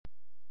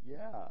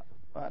Yeah.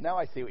 Well, now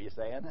I see what you're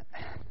saying.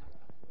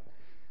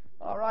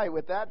 All right,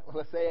 with that,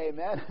 let's say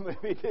amen and we'll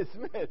be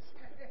dismissed.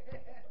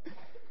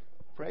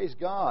 Praise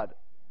God.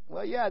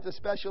 Well, yeah, it's a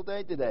special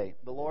day today.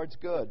 The Lord's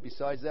good.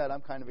 Besides that,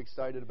 I'm kind of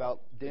excited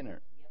about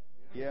dinner.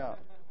 Yeah.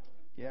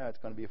 Yeah, it's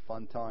going to be a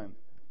fun time.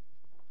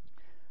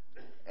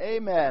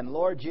 Amen.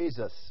 Lord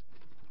Jesus,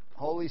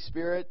 Holy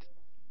Spirit,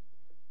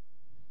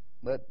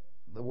 let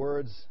the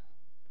words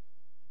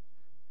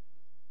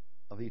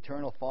of the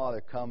Eternal Father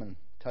come and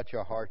touch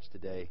our hearts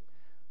today.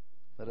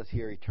 Let us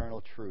hear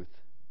eternal truth.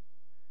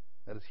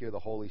 Let us hear the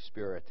Holy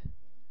Spirit.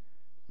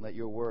 Let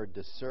your word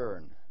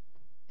discern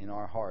in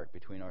our heart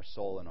between our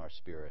soul and our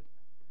spirit,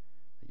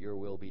 that your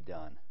will be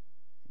done.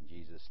 In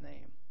Jesus'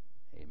 name,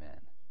 amen. Amen.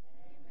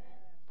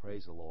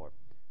 Praise the Lord.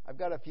 I've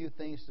got a few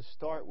things to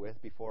start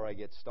with before I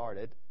get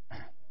started.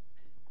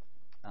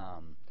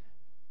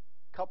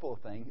 Couple of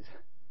things,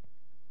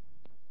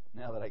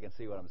 now that I can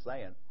see what I'm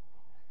saying.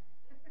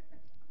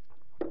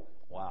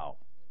 Wow.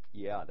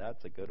 Yeah,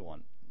 that's a good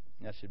one.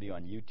 That should be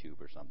on YouTube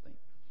or something.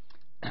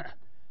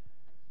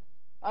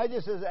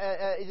 Just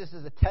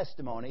as a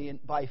testimony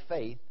by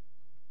faith,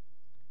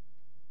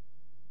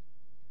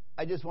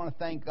 I just want to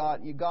thank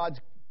God. God's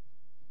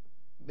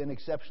been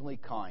exceptionally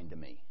kind to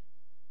me,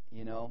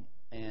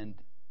 and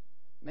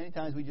many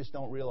times we just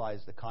don't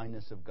realize the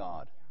kindness of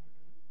God.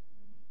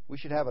 We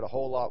should have it a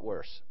whole lot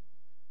worse.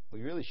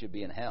 We really should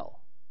be in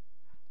hell.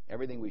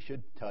 Everything we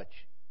should touch,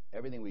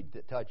 everything we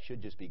touch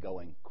should just be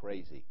going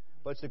crazy.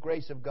 But it's the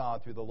grace of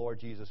God through the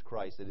Lord Jesus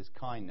Christ that His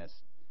kindness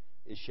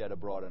is shed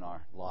abroad in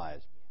our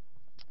lives.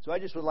 So I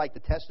just would like to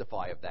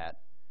testify of that.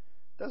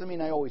 Doesn't mean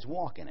I always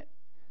walk in it.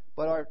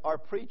 But our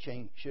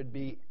preaching should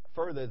be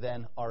further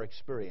than our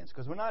experience.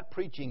 Because we're not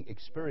preaching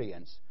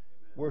experience.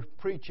 We're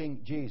preaching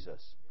Jesus.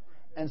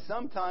 And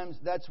sometimes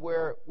that's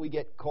where we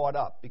get caught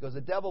up. Because the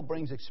devil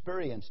brings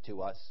experience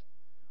to us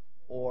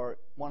or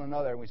one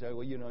another. And we say,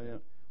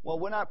 well,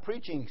 we're not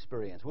preaching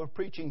experience. We're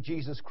preaching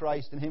Jesus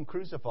Christ and Him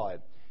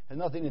crucified. It has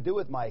nothing to do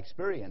with my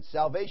experience.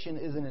 Salvation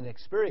isn't an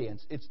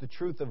experience. It's the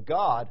truth of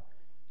God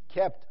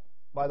kept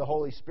by the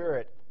Holy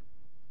Spirit,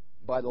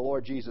 by the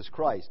Lord Jesus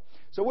Christ.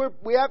 So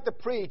we have to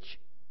preach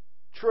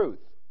truth.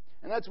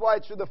 And that's why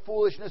it's through the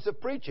foolishness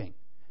of preaching.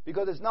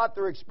 Because it's not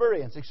through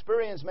experience.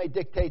 Experience may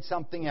dictate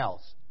something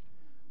else.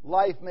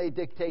 Life may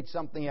dictate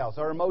something else.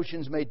 Our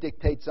emotions may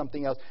dictate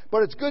something else.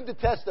 But it's good to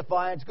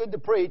testify, and it's good to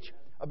preach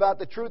about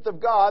the truth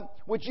of God,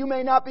 which you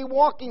may not be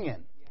walking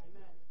in.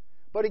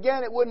 But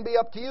again, it wouldn't be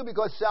up to you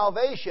because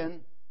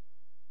salvation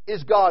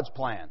is God's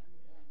plan.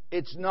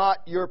 It's not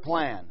your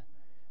plan.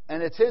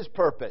 And it's His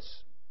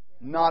purpose,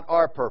 not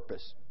our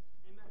purpose.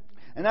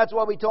 And that's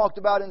why we talked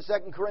about in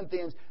 2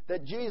 Corinthians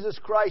that Jesus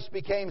Christ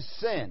became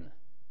sin,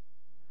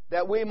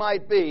 that we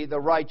might be the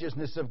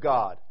righteousness of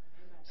God.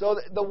 So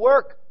the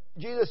work,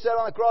 Jesus said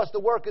on the cross, the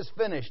work is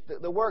finished.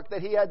 The work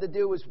that He had to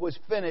do was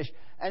finished.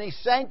 And He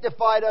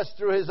sanctified us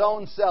through His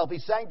own self. He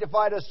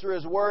sanctified us through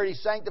His Word. He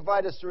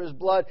sanctified us through His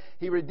blood.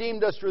 He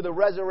redeemed us through the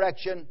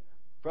resurrection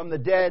from the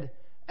dead.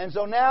 And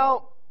so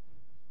now,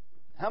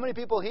 how many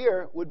people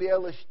here would be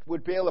able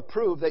to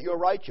prove that you're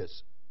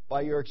righteous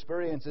by your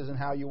experiences and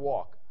how you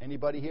walk?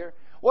 Anybody here?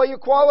 Well, you're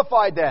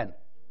qualified then.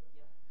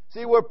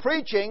 See, we're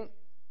preaching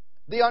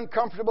the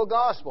uncomfortable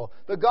gospel.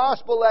 The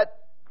gospel that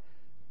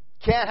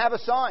can't have a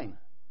sign.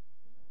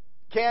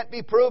 Can't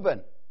be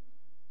proven.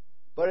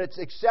 But it's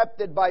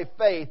accepted by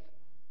faith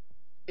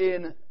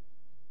in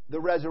the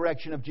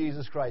resurrection of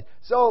Jesus Christ.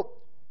 So,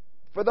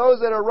 for those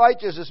that are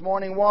righteous this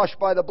morning, washed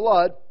by the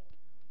blood,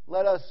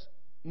 let us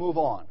move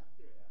on.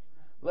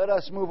 Let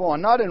us move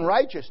on. Not in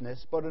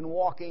righteousness, but in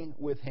walking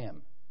with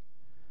Him.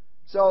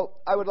 So,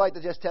 I would like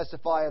to just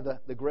testify of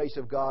the grace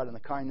of God and the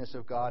kindness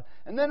of God.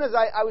 And then as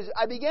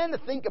I began to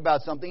think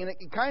about something, and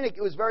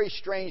it was very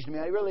strange to me.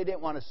 I really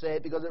didn't want to say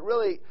it because it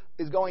really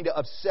is going to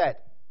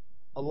upset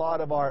a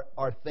lot of our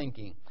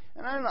thinking.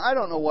 And I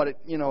don't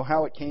know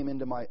how it came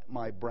into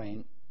my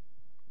brain.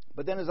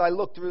 But then as I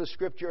looked through the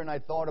Scripture and I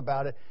thought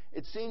about it,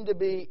 it seemed to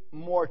be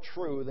more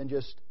true than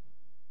just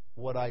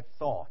what I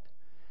thought.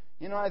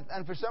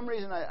 And for some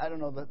reason, I don't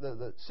know,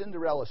 the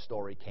Cinderella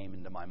story came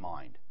into my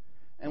mind.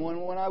 And when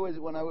we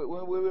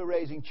were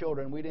raising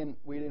children, we didn't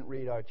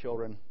read our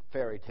children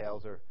fairy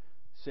tales or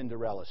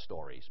Cinderella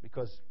stories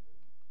because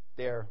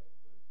they're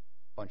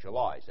a bunch of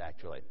lies,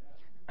 actually.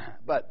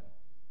 But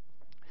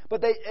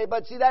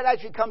see, that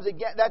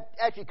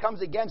actually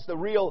comes against the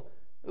real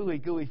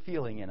ooey gooey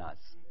feeling in us.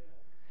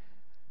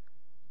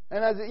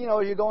 And as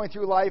you're going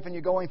through life and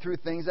you're going through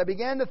things, I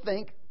began to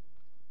think,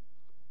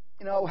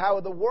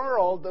 how the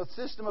world, the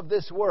system of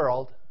this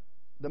world,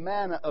 the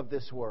manna of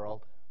this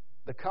world,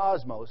 the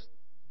cosmos,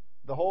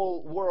 the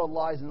whole world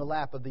lies in the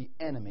lap of the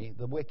enemy,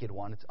 the wicked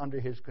one. It's under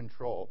his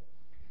control.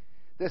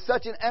 There's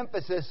such an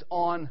emphasis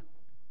on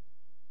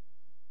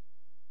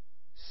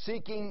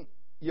seeking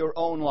your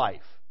own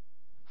life,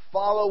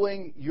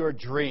 following your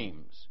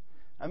dreams.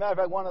 As a matter of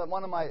fact,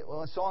 one of my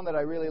song that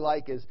I really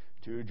like is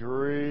To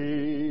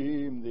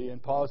dream the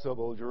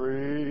impossible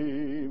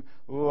dream.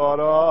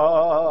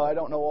 La-da. I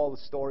don't know all the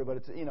story, but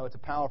it's a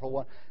powerful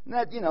one. And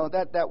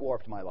that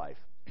warped my life.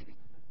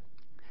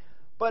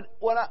 But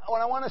what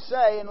I want to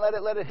say, and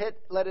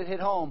let it hit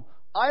home,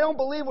 I don't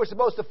believe we're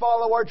supposed to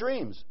follow our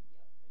dreams.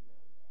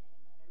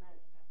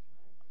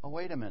 Oh,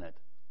 wait a minute.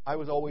 I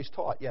was always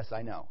taught. Yes,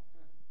 I know.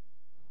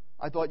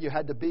 I thought you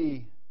had to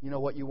be,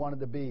 what you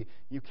wanted to be.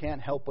 You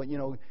can't help but,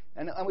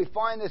 and we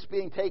find this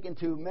being taken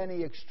to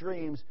many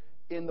extremes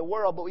in the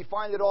world, but we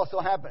find it also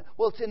happen.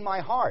 Well, it's in my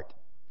heart.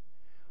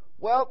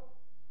 Well,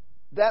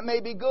 that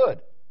may be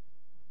good.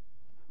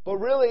 But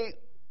really,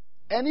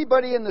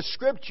 anybody in the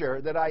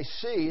Scripture that I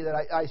see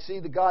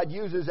that God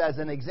uses as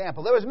an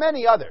example, there was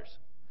many others.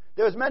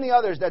 There's many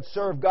others that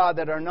serve God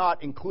that are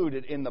not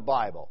included in the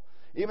Bible.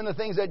 Even the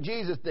things that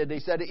Jesus did, they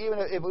said, even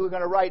if we were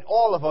going to write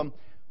all of them,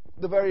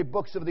 the very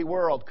books of the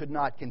world could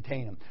not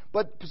contain them.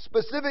 But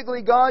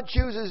specifically, God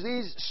chooses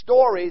these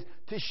stories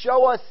to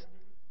show us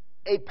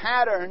a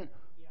pattern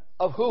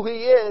of who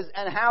He is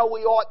and how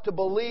we ought to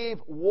believe,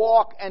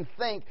 walk, and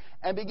think,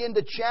 and begin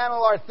to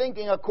channel our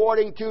thinking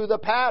according to the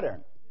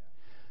pattern.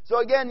 So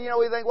again,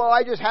 we think, well,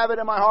 I just have it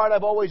in my heart.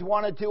 I've always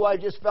wanted to. I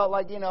just felt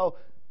like, I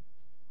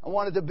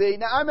wanted to be.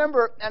 Now, I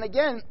remember, and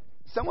again,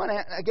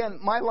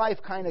 my life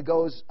kind of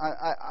goes,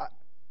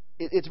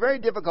 it's very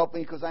difficult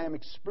because I am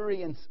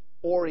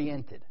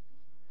experience-oriented.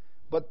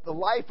 But the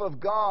life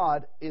of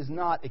God is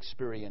not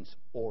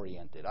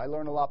experience-oriented. I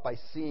learn a lot by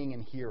seeing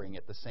and hearing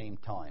at the same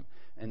time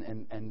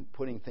and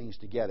putting things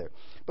together.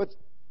 But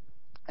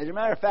as a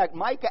matter of fact,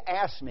 Micah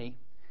asked me,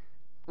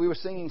 we were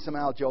singing some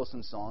Al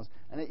Jolson songs,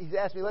 and he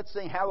asked me, let's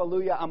sing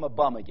Hallelujah, I'm a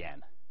Bum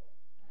Again.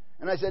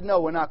 And I said, no,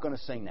 we're not going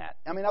to sing that.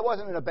 I mean, I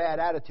wasn't in a bad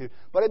attitude.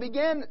 But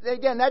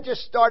that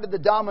just started the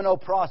domino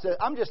process.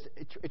 I'm just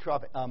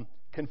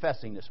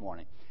confessing this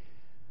morning.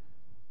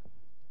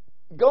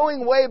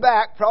 Going way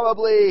back,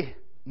 probably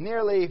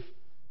nearly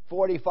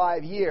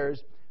 45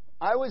 years,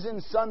 I was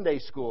in Sunday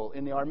school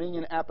in the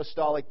Armenian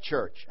Apostolic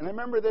Church. And I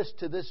remember this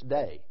to this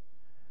day.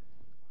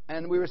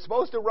 And we were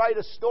supposed to write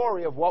a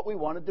story of what we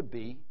wanted to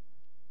be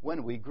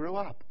when we grew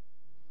up.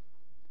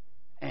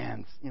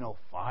 And,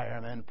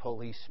 firemen,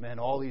 policemen,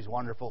 all these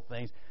wonderful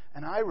things.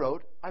 And I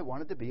wrote, I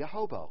wanted to be a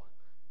hobo.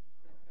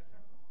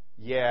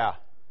 Yeah.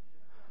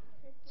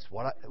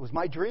 It was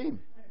my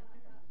dream.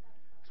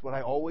 It's what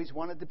I always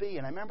wanted to be.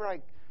 And I remember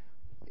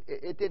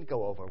it didn't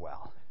go over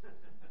well.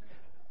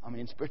 I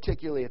mean,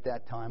 particularly at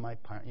that time, I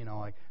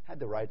had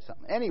to write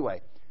something.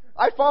 Anyway,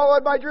 I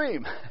followed my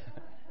dream.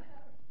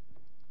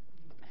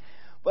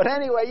 But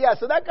anyway,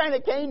 so that kind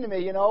of came to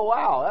me,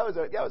 wow, that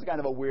was kind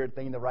of a weird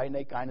thing to write. And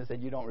they kind of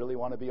said, you don't really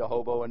want to be a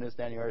hobo and this,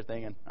 that, and the other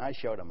thing. And I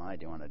showed them I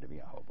wanted to be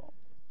a hobo.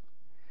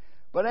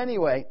 But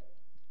anyway,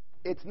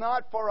 it's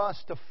not for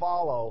us to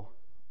follow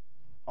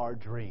our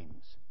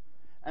dreams.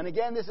 And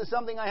again, this is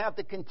something I have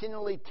to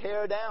continually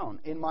tear down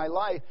in my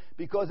life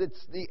because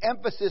it's the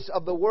emphasis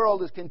of the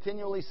world is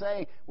continually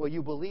saying, well,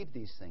 you believe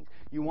these things.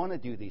 You want to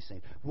do these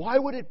things. Why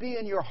would it be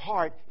in your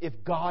heart if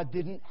God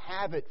didn't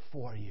have it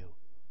for you?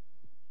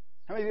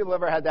 How many people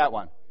have ever had that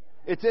one?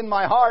 It's in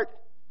my heart.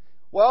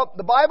 Well,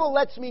 the Bible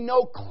lets me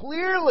know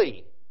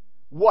clearly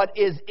what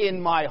is in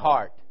my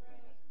heart.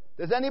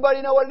 Does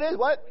anybody know what it is?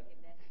 What?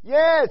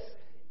 Yes.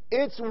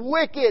 It's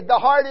wicked. The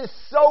heart is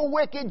so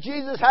wicked,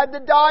 Jesus had to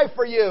die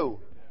for you.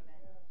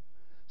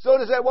 So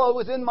to say, well, it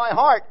was in my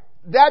heart,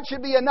 that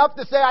should be enough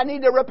to say I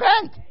need to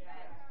repent.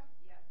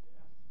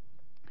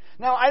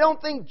 Now, I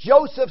don't think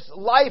Joseph's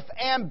life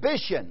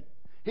ambition,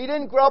 he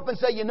didn't grow up and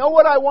say, you know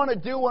what I want to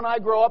do when I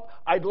grow up?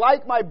 I'd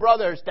like my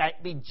brothers to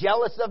be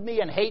jealous of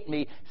me and hate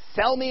me,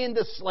 sell me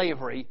into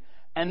slavery,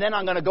 and then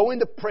I'm going to go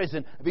into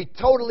prison and be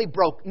totally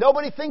broke.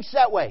 Nobody thinks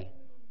that way.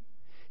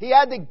 He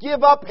had to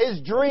give up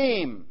his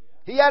dream.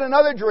 He had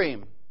another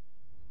dream.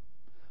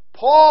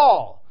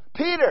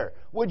 Peter,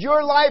 would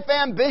your life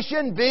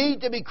ambition be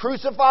to be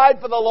crucified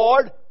for the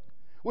Lord?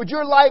 Would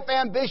your life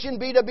ambition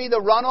be to be the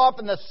runoff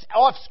and the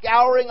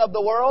off-scouring of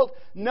the world?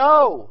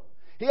 No.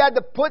 He had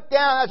to put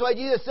down, that's why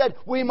Jesus said,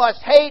 we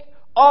must hate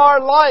our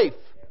life.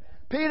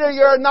 Peter,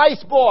 you're a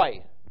nice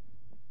boy.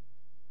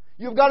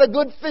 You've got a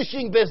good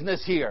fishing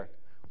business here.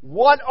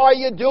 What are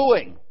you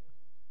doing?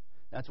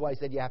 That's why he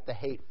said you have to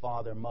hate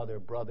father, mother,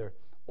 brother,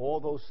 all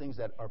those things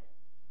that are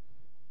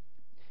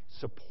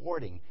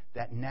supporting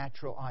that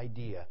natural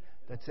idea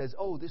that says,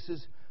 oh,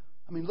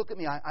 look at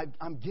me,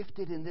 I'm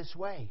gifted in this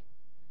way.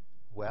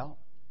 Well,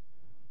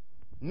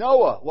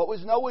 Noah, what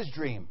was Noah's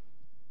dream?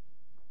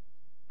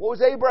 What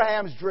was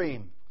Abraham's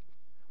dream?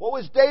 What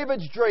was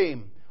David's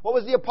dream? What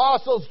was the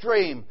apostles'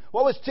 dream?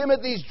 What was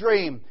Timothy's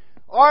dream?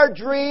 Our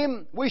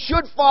dream, we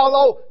should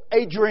follow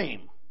a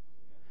dream.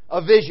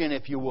 A vision,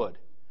 if you would.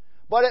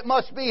 But it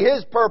must be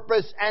His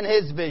purpose and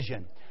His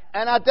vision.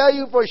 And I'll tell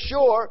you for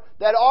sure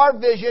that our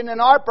vision and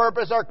our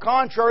purpose are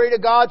contrary to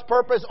God's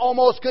purpose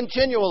almost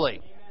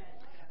continually.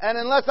 And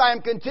unless I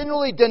am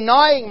continually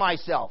denying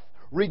myself,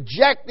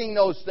 rejecting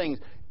those things,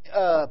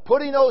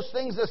 putting those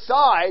things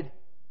aside,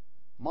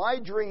 my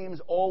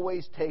dreams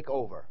always take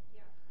over.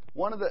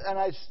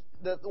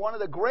 one of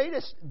the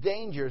greatest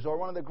dangers or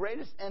one of the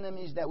greatest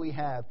enemies that we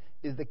have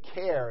is the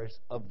cares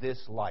of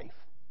this life.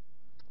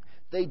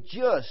 They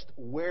just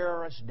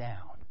wear us down.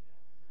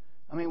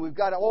 I mean, we've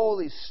got all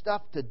this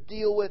stuff to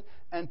deal with,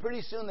 and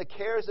pretty soon the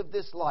cares of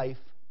this life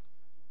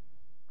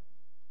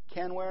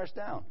can wear us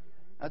down.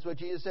 That's what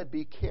Jesus said,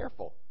 be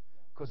careful,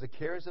 because the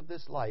cares of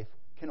this life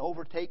can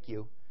overtake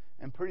you,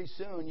 and pretty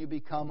soon you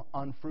become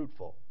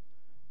unfruitful.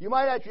 You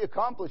might actually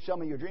accomplish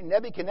some of your dreams.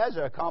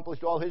 Nebuchadnezzar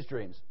accomplished all his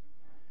dreams.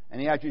 And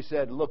he actually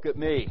said, look at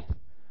me.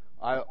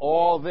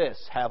 All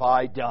this have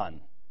I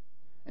done.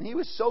 And he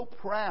was so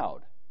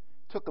proud.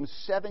 It took him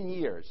 7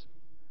 years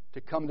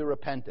to come to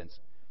repentance.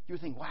 You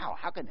think, wow,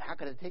 how could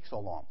it take so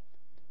long?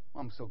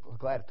 Well, I'm so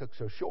glad it took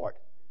so short.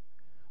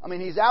 I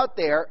mean, he's out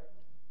there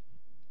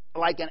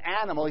like an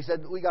animal. He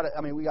said, we got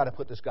to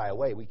put this guy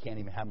away. We can't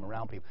even have him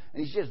around people.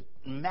 And he's just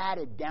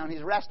matted down.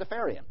 He's a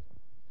Rastafarian.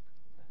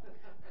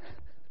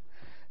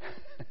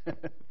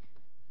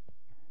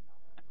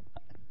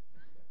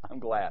 I'm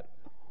glad.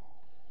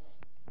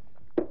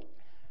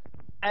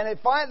 And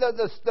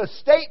the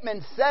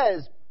statement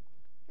says,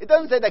 it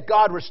doesn't say that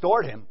God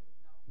restored him.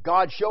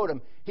 God showed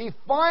him. He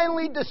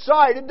finally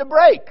decided to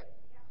break.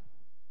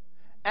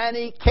 And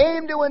he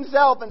came to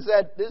himself and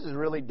said, this is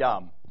really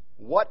dumb.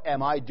 What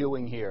am I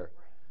doing here?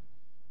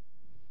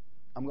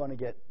 I'm going to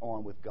get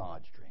on with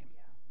God's dream.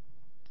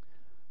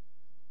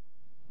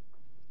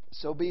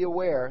 So be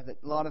aware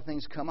that a lot of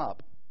things come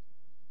up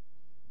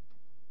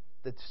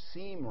that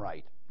seem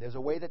right. There's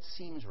a way that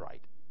seems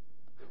right.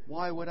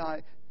 Why would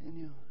I?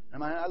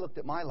 I looked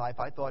at my life.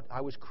 I thought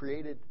I was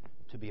created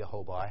to be a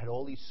hobo. I had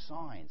all these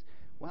signs.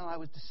 Well, I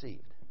was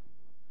deceived.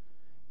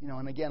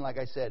 And again, like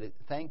I said,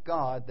 thank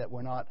God that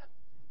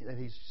that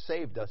He's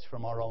saved us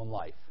from our own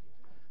life.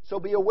 So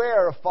be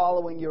aware of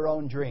following your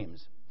own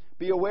dreams.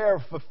 Be aware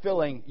of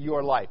fulfilling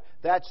your life.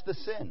 That's the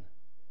sin.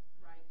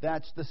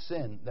 That's the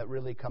sin that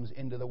really comes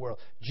into the world.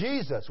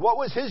 Jesus, what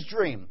was his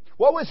dream?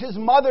 What was his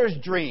mother's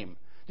dream?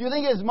 Do you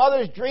think his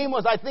mother's dream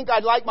was, I think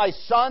I'd like my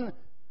son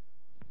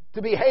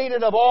to be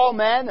hated of all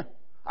men?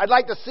 I'd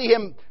like to see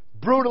him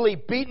brutally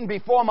beaten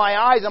before my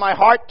eyes and my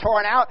heart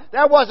torn out?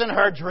 That wasn't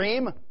her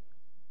dream.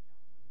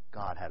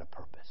 God had a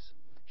purpose.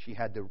 She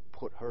had to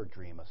put her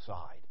dream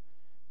aside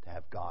to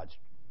have God's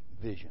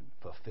vision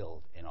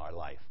fulfilled in our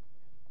life.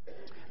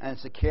 And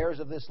it's the cares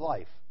of this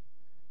life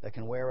that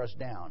can wear us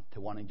down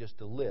to wanting just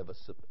to live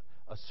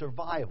a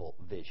survival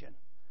vision.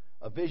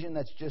 A vision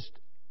that's just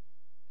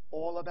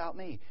all about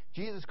me.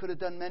 Jesus could have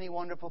done many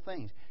wonderful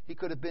things. He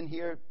could have been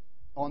here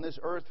on this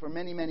earth for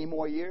many, many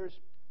more years,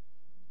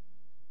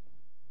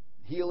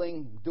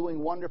 healing, doing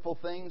wonderful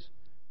things,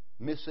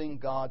 missing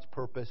God's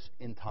purpose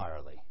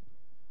entirely.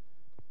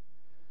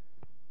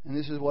 And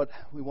this is what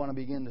we want to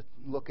begin to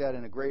look at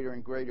in a greater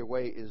and greater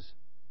way, is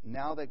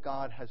now that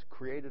God has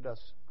created us,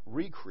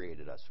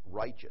 recreated us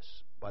righteous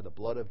by the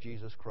blood of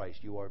Jesus Christ,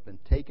 you have been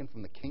taken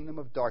from the kingdom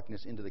of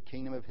darkness into the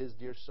kingdom of His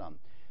dear Son.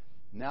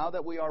 Now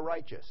that we are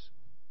righteous,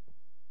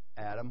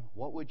 Adam,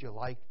 what would you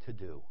like to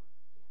do?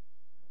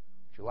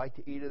 Would you like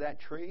to eat of that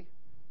tree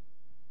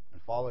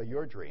and follow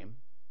your dream?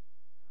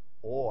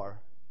 Or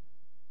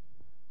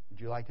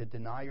would you like to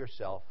deny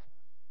yourself,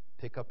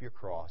 pick up your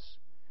cross,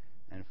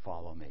 and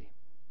follow me?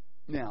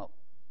 Now,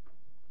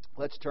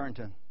 let's turn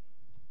to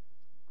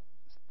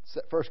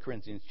 1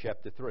 Corinthians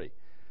chapter 3.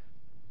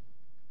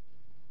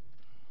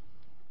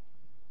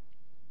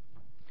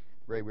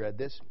 Ray read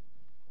this,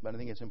 but I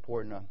think it's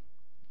important to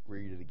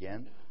read it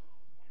again.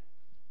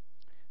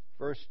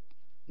 Verse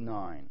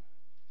 9.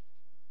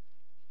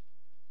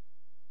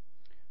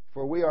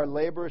 For we are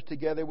laborers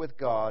together with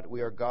God.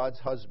 We are God's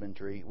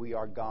husbandry. We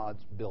are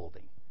God's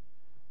building.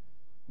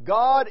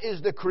 God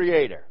is the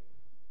creator.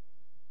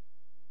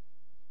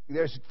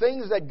 There's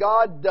things that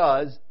God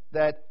does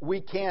that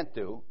we can't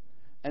do.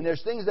 And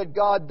there's things that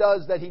God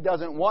does that He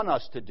doesn't want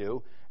us to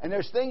do. And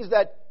there's things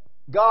that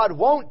God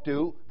won't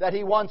do that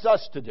He wants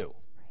us to do.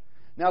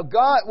 Now,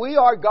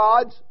 we're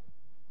God's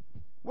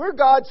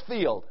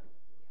field.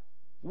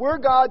 We're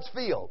God's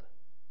field.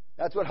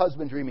 That's what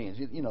husbandry means,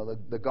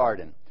 the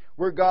garden.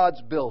 We're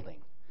God's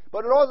building.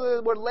 But it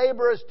also, we're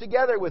laborers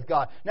together with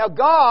God. Now,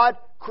 God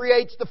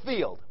creates the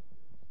field.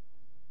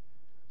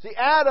 See,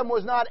 Adam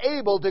was not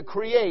able to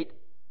create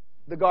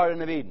the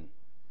Garden of Eden.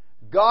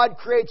 God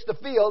creates the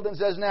field and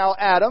says, now,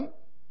 Adam,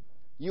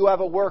 you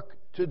have a work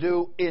to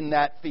do in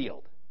that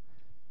field.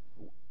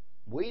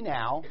 We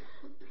now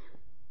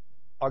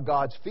are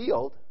God's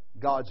field,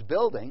 God's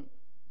building,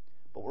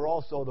 but we're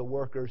also the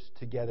workers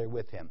together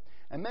with Him.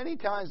 And many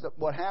times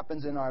what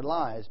happens in our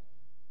lives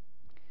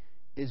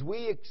is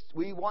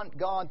we want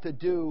God to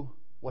do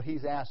what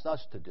He's asked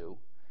us to do,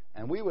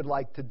 and we would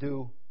like to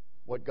do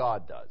what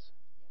God does.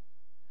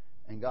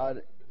 And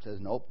God says,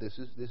 nope, this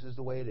is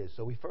the way it is.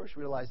 So we first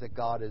realize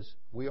that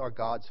we are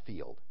God's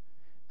field,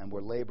 and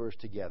we're laborers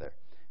together.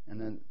 And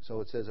then,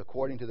 so it says,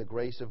 according to the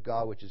grace of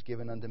God which is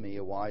given unto me,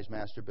 a wise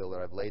master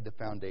builder, I've laid the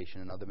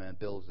foundation, and another man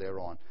builds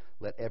thereon.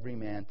 Let every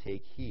man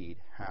take heed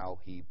how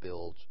he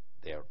builds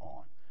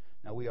thereon.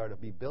 Now we are to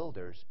be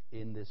builders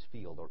in this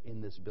field or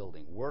in this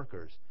building,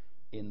 workers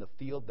in the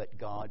field that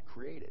God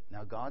created.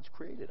 Now, God's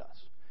created us.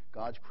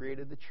 God's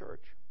created the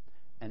church.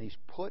 And He's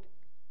put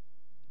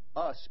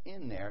us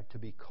in there to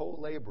be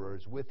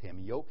co-laborers with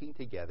Him, yoking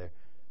together,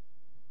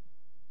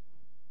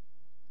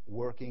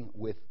 working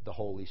with the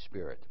Holy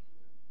Spirit.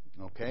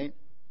 Okay?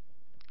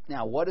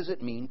 Now, what does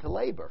it mean to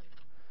labor?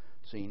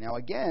 See, now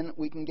again,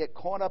 we can get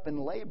caught up in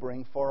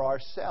laboring for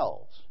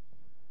ourselves.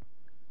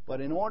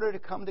 But in order to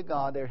come to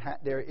God,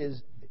 there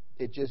is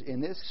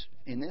in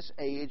this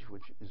age,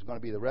 which is going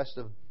to be the rest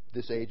of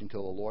this age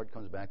until the Lord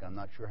comes back. I'm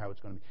not sure how it's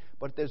going to be.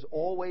 But there's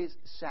always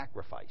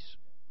sacrifice.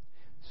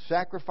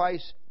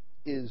 Sacrifice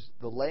is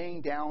the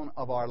laying down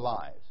of our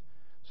lives.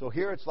 So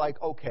here it's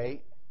like,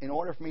 okay, in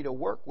order for me to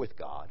work with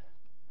God,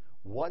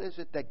 what is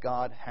it that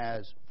God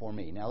has for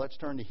me? Now let's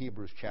turn to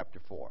Hebrews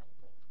chapter 4.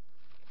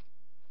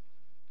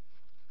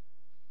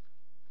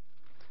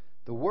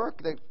 The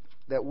work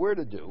that we're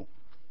to do,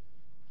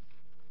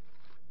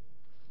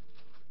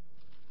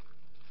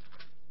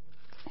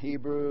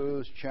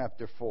 Hebrews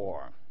chapter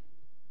 4.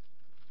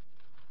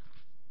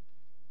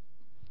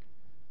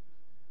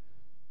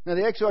 Now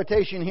the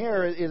exhortation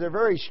here is a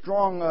very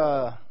strong,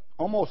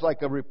 almost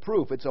like a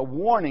reproof. It's a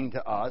warning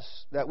to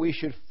us that we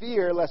should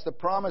fear lest the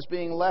promise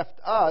being left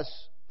us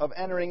of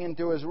entering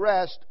into His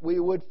rest, we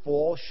would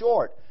fall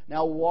short.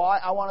 Now why?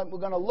 We're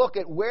going to look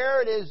at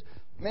where it is.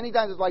 Many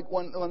times it's like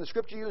when the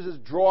Scripture uses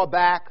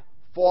drawback,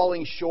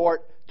 falling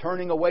short,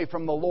 turning away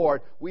from the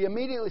Lord, we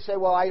immediately say,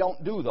 well, I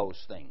don't do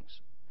those things.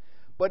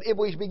 But if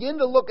we begin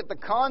to look at the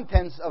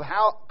context of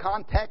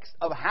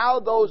how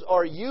those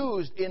are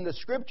used in the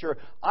Scripture,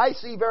 I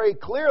see very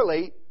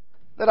clearly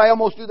that I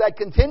almost do that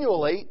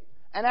continually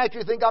and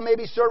actually think I may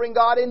be serving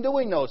God in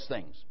doing those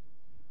things.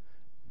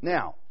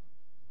 Now,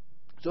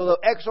 so the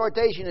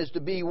exhortation is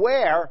to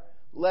beware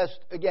lest,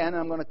 again,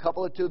 I'm going to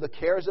couple it to the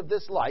cares of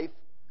this life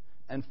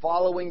and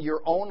following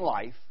your own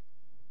life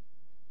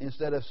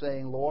instead of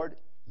saying, Lord,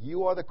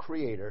 You are the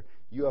Creator.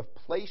 You have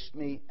placed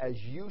me as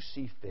You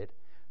see fit.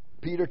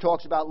 Peter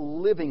talks about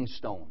living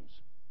stones.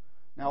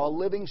 Now, a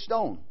living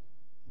stone,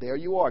 there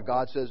you are.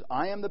 God says,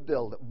 I am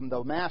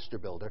the master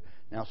builder.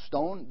 Now,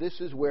 stone, this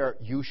is where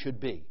you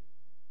should be.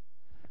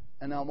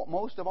 And now,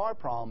 most of our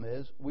problem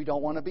is we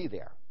don't want to be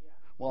there.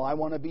 Well, I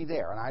want to be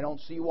there, and I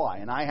don't see why.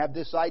 And I have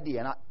this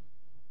idea.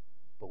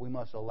 But we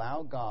must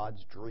allow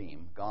God's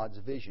dream, God's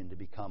vision, to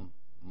become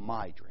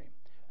my dream.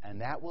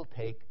 And that will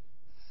take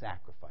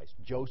sacrifice.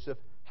 Joseph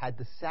had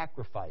to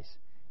sacrifice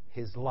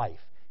his life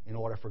in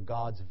order for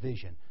God's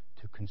vision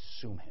to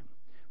consume him.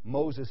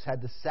 Moses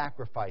had to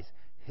sacrifice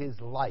his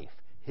life,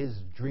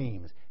 his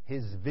dreams,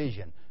 his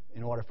vision,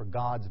 in order for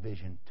God's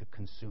vision to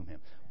consume him.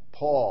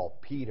 Paul,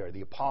 Peter,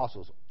 the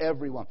apostles,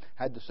 everyone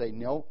had to say,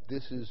 no,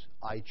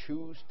 I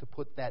choose to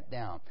put that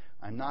down.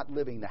 I'm not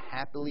living the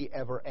happily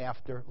ever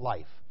after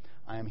life.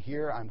 I am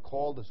here, I'm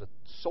called as a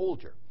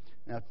soldier.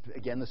 Now,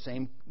 again, the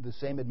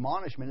same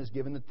admonishment is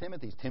given to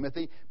Timothy.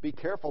 Timothy, be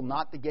careful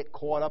not to get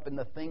caught up in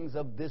the things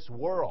of this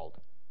world.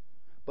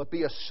 But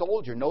be a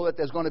soldier. Know that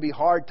there's going to be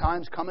hard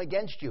times come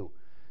against you.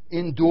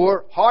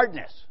 Endure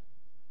hardness.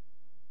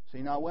 Say,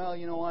 now, well,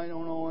 I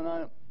don't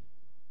know.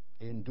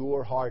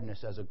 Endure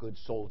hardness as a good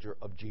soldier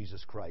of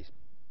Jesus Christ.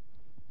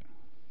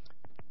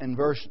 And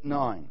verse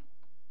 9.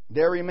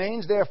 There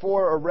remains,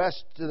 therefore, a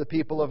rest to the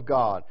people of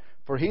God.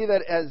 For he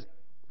that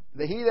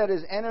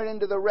is entered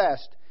into the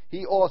rest,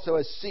 he also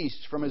has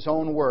ceased from his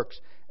own works,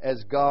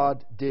 as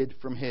God did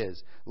from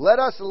His. Let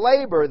us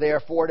labor,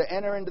 therefore, to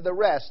enter into the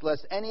rest,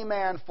 lest any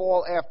man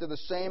fall after the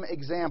same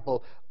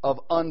example of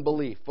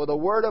unbelief. For the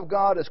Word of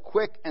God is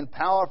quick and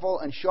powerful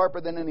and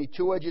sharper than any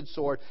two-edged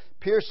sword,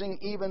 piercing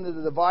even to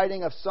the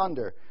dividing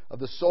asunder of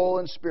the soul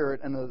and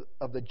spirit, and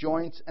of the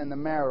joints and the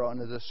marrow, and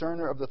the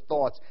discerner of the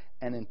thoughts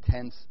and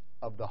intents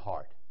of the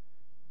heart.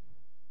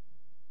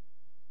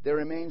 There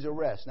remains a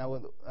rest.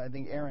 Now, I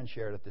think Aaron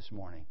shared it this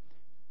morning.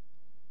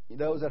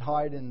 Those that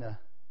hide in the...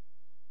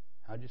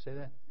 How'd you say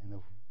that?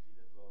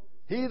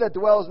 He that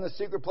dwells in the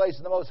secret place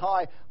of the Most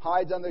High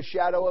hides under the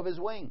shadow of His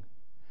wing.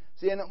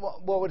 See, and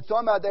what we're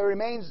talking about,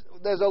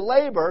 there's a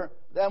labor.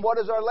 Then what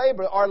is our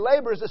labor? Our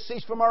labor is to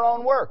cease from our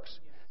own works,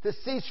 to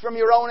cease from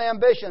your own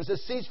ambitions, to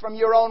cease from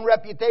your own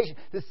reputation,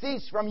 to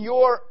cease from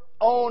your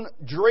own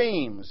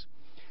dreams,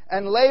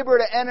 and labor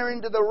to enter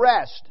into the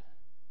rest,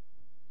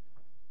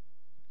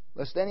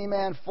 lest any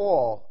man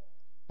fall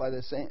by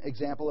the same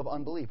example of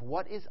unbelief.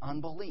 What is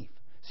unbelief?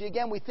 See,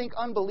 again, we think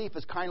unbelief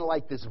is kind of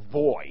like this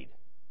void.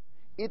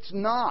 It's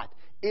not.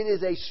 It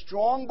is a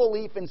strong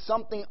belief in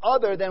something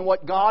other than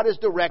what God is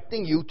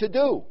directing you to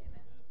do.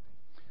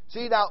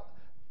 See, now,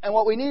 and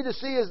what we need to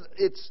see is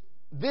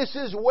this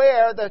is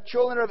where the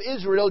children of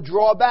Israel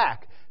draw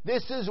back.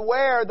 This is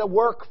where the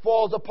work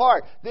falls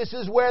apart. This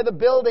is where the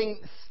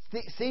building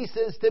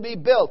ceases to be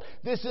built.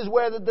 This is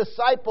where the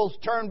disciples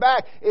turn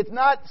back. It's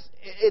not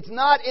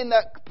in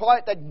the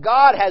part that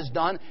God has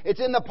done. It's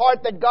in the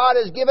part that God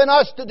has given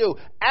us to do.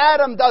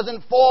 Adam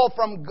doesn't fall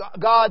from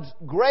God's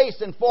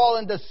grace and fall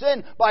into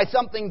sin by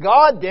something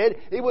God did.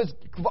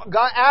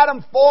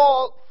 Adam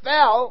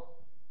fell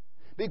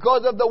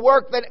because of the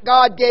work that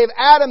God gave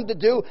Adam to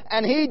do,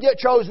 and he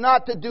chose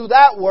not to do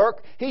that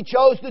work. He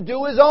chose to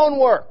do his own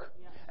work.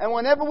 And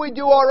whenever we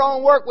do our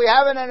own work, we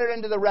haven't entered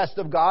into the rest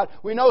of God.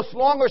 We no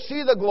longer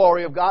see the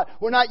glory of God.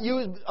 We're not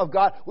used of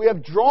God. We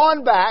have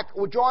drawn back.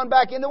 We're drawn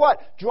back into what?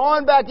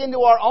 Drawn back into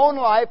our own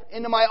life,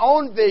 into my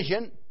own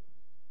vision.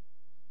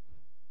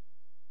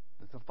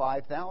 The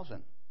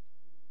 5,000.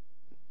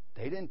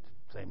 They didn't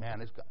say, man,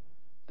 this guy.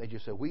 They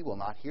just said, we will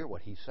not hear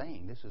what he's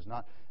saying. This is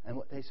not.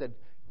 And they said,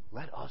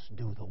 let us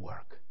do the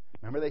work.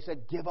 Remember, they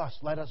said,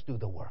 let us do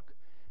the work.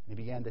 And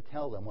he began to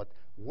tell them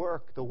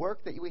the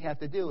work that we have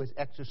to do is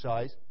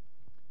exercise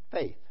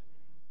faith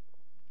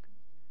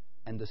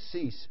and to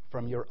cease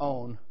from your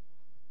own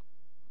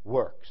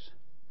works.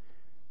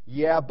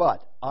 Yeah,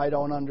 but I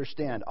don't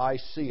understand. I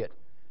see it.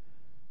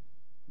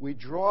 We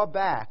draw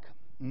back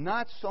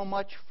not so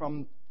much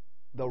from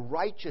the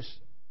righteous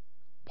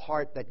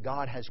part that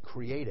God has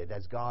created,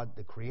 as God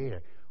the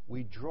Creator.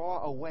 We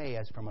draw away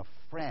as from a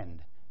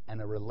friend and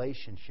a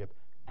relationship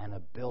and a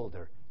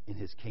builder in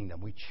His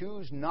kingdom. We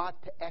choose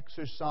not to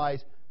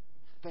exercise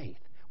faith.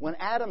 When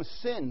Adam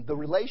sinned, the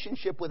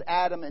relationship with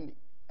Adam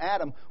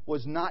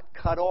was not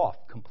cut off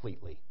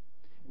completely.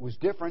 It was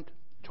different,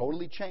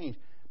 totally changed.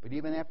 But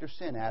even after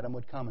sin, God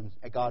would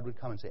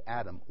come and say,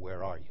 Adam,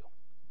 where are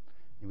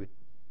you?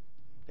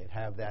 They'd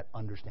have that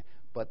understanding.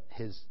 But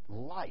his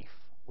life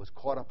was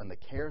caught up in the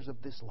cares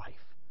of this life.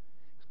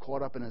 He was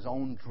caught up in his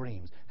own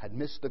dreams, had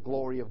missed the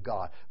glory of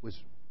God.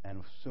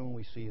 And soon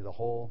we see the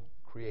whole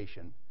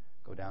creation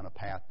go down a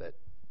path that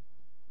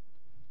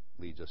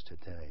leads us to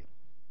today.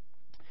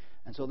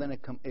 And so then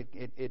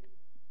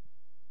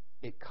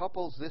it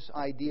couples this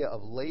idea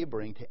of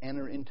laboring to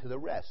enter into the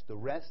rest. The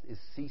rest is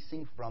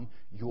ceasing from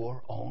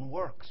your own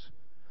works.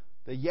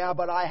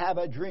 But I have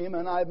a dream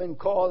and I've been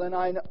called and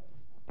I know.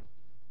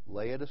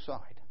 Lay it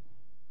aside.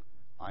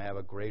 I have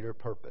a greater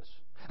purpose.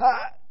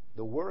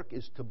 The work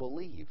is to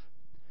believe.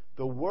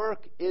 The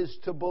work is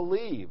to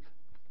believe.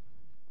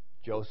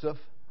 Joseph.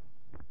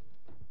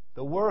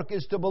 The work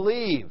is to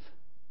believe.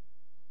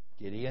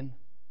 Gideon.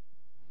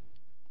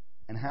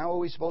 And how are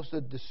we supposed to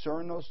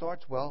discern those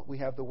thoughts? Well, we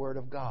have the Word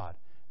of God.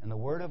 And the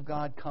Word of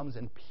God comes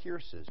and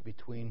pierces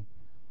between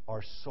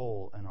our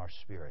soul and our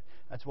spirit.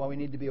 That's why we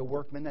need to be a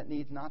workman that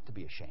needs not to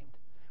be ashamed.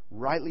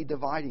 Rightly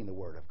dividing the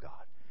Word of God.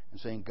 And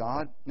saying,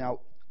 God, now,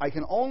 I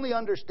can only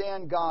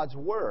understand God's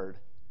Word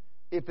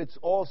if it's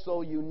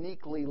also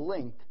uniquely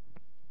linked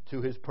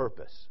to His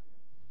purpose.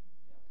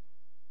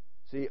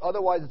 See,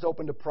 otherwise it's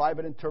open to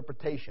private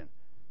interpretation.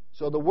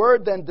 So the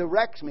Word then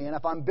directs me, and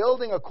if I'm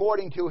building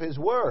according to His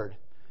Word,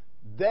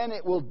 then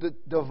it will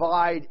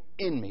divide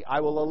in me. I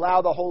will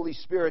allow the Holy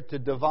Spirit to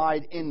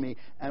divide in me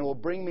and will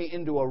bring me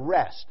into a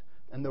rest.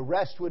 And the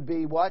rest would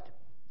be what?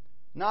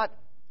 Not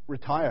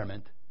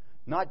retirement,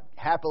 not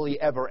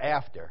happily ever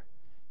after.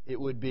 It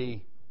would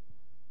be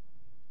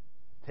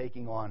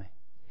taking on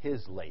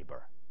His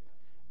labor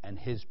and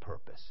His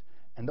purpose.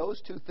 And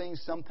those two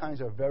things sometimes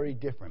are very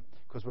different.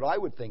 Because what I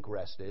would think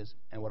rest is,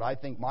 and what I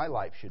think my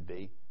life should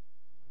be,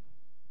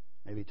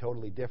 may be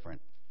totally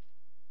different.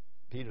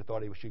 Peter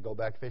thought he should go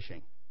back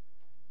fishing.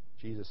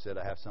 Jesus said,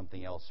 I have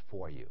something else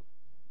for you.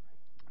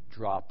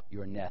 Drop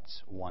your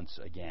nets once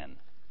again.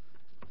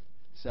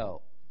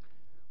 So,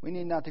 we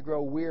need not to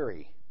grow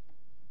weary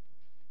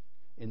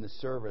in the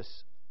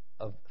service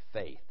of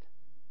faith.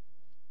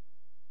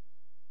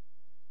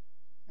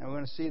 And we're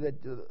going to see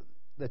that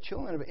the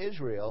children of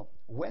Israel,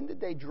 when did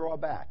they draw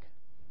back?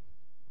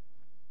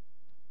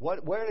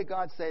 Where did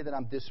God say that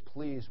I'm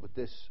displeased with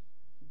this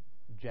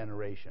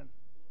generation?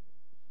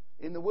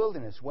 In the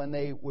wilderness, when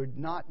they were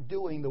not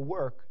doing the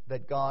work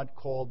that God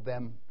called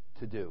them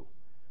to do.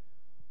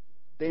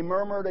 They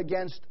murmured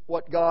against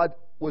what God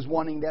was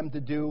wanting them to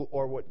do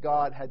or what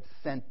God had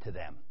sent to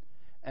them.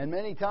 And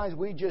many times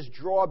we just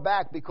draw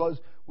back because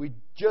we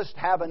just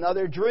have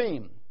another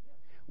dream.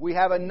 We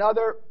have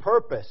another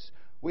purpose.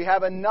 We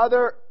have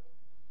another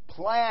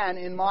plan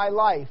in my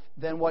life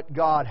than what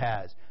God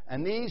has.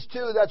 And these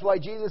two, that's why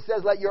Jesus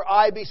says, let your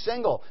eye be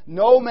single.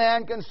 No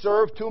man can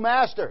serve two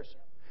masters.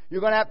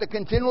 You're going to have to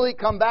continually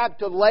come back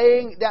to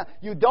laying down.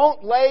 You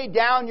don't lay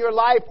down your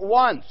life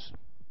once.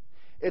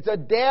 It's a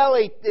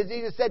daily, as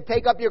Jesus said,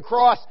 take up your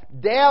cross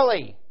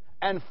daily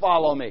and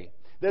follow me.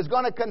 There's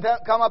going to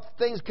come up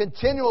things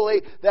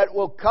continually that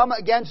will come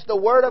against the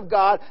Word of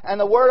God, and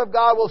the Word of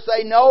God will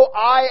say, no,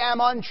 I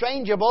am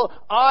unchangeable.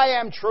 I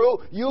am true.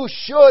 You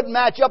should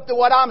match up to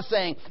what I'm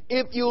saying.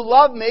 If you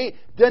love me,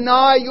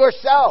 deny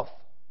yourself.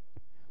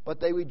 But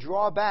they would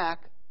draw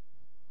back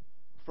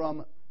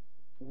from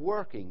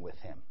working with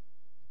Him.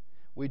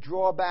 We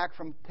draw back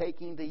from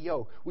taking the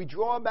yoke. We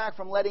draw back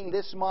from letting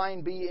this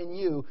mind be in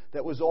you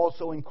that was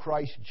also in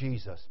Christ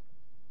Jesus.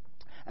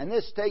 And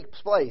this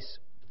takes place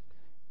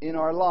in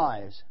our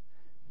lives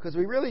because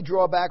we really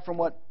draw back from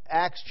what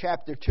Acts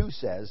chapter 2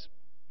 says.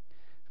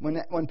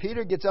 When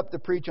Peter gets up to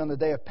preach on the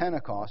day of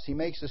Pentecost, he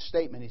makes a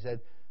statement. He said,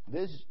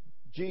 this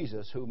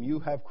Jesus whom you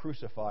have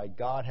crucified,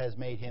 God has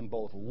made Him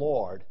both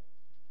Lord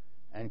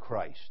and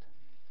Christ.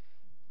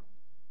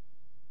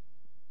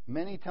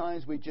 Many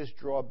times we just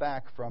draw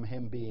back from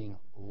Him being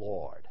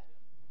Lord.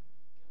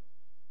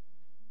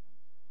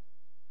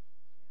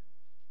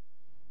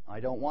 I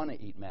don't want to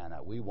eat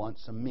manna. We want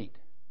some meat.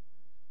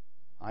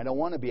 I don't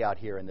want to be out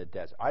here in the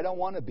desert. I don't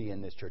want to be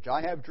in this church.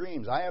 I have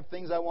dreams. I have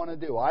things I want to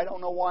do. I don't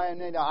know why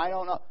I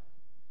don't know.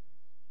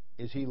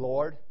 Is He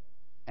Lord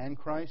and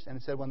Christ? And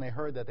it said when they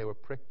heard that, they were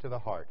pricked to the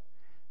heart.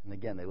 And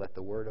again, they let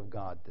the Word of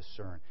God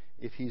discern.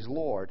 If He's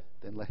Lord,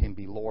 then let Him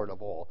be Lord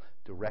of all.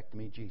 Direct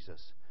me,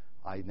 Jesus.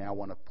 I now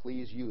want to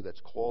please You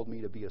that's called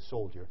me to be a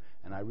soldier.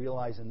 And I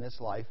realize in this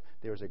life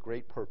there's a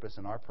great purpose,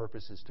 and our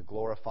purpose is to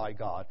glorify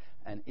God.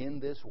 And in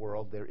this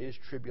world there is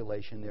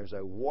tribulation. There's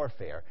a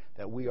warfare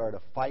that we are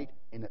to fight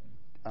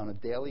on a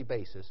daily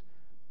basis.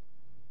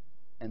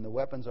 And the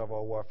weapons of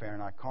our warfare are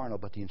not carnal,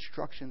 but the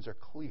instructions are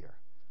clear.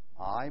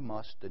 I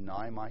must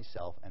deny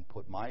myself and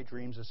put my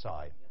dreams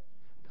aside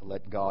to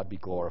let God be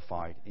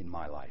glorified in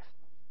my life.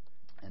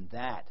 And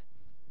that,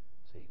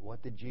 see,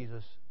 what did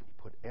Jesus...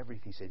 put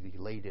everything, he said He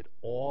laid it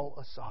all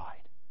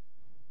aside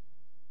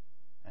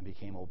and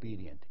became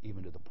obedient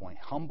even to the point,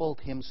 humbled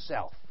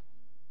Himself.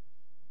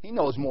 He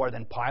knows more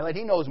than Pilate.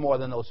 He knows more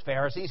than those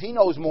Pharisees. He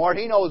knows more.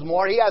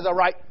 He has a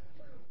right.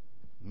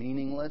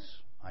 Meaningless.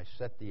 I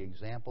set the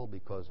example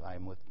because I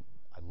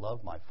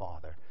love my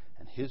Father,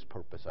 and His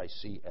purpose I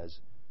see as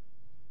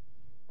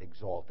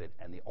exalted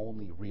and the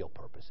only real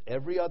purpose.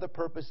 Every other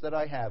purpose that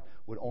I have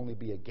would only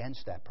be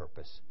against that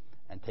purpose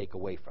and take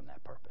away from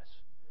that purpose.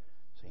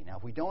 See, now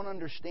if we don't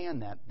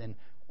understand that, then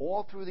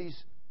all through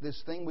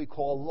this thing we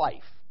call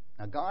life,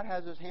 now God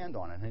has His hand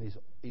on it, and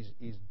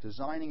He's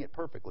designing it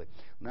perfectly.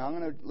 Now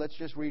let's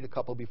just read a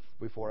couple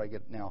before I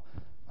get now.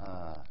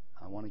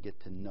 I want to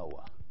get to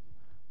Noah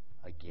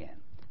again,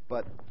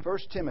 but 1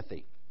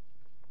 Timothy.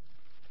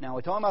 Now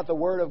we're talking about the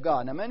Word of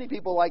God. Now many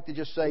people like to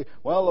just say,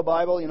 "Well, the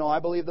Bible, I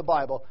believe the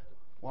Bible."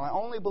 Well, I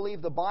only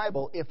believe the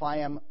Bible if I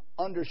am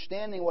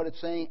understanding what it's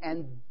saying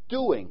and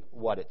doing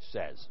what it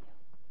says.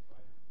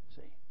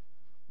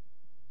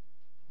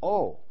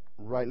 Oh,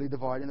 rightly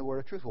dividing the word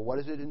of truth. Well, what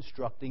is it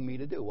instructing me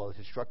to do? Well, it's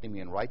instructing me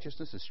in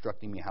righteousness. It's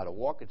instructing me how to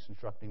walk. It's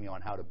instructing me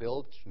on how to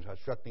build. It's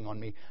instructing on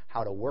me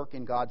how to work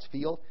in God's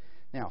field.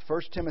 Now,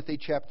 1 Timothy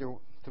chapter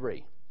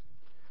 3.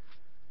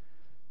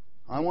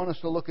 I want us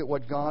to look at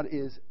what God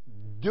is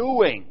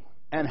doing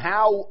and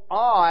how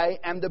I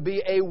am to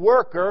be a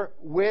worker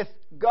with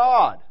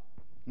God.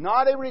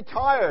 Not a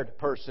retired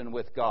person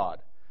with God.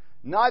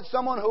 Not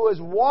someone who is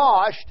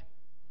washed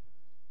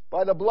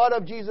by the blood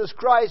of Jesus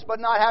Christ, but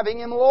not having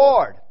Him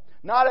Lord.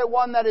 Not a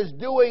one that is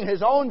doing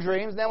his own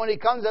dreams. And then when he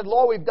comes and says,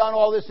 Lord, we've done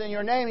all this in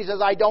Your name, he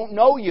says, I don't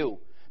know you.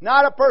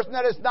 Not a person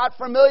that is not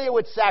familiar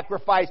with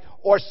sacrifice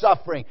or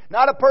suffering.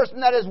 Not a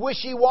person that is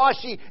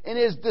wishy-washy in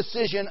his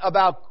decision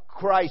about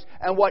Christ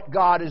and what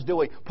God is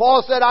doing.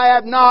 Paul said, I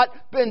have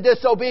not been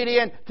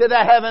disobedient to the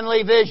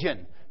heavenly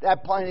vision.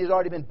 That plane, he's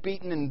already been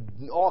beaten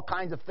and all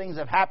kinds of things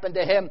have happened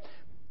to him.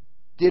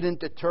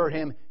 Didn't deter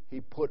him. He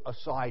put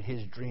aside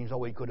his dreams.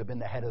 Oh, he could have been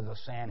the head of the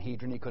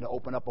Sanhedrin. He could have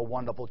opened up a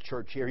wonderful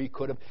church here. He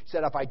could have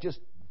said, if I just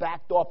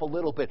backed off a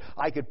little bit,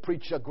 I could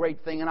preach a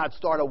great thing and I'd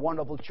start a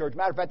wonderful church.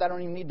 Matter of fact, I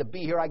don't even need to be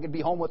here. I could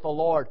be home with the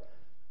Lord.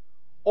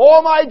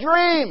 All my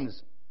dreams,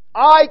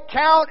 I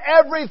count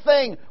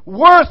everything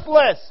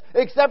worthless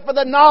except for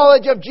the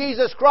knowledge of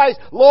Jesus Christ.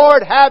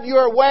 Lord, have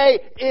Your way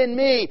in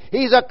me.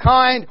 He's a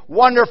kind,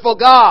 wonderful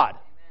God.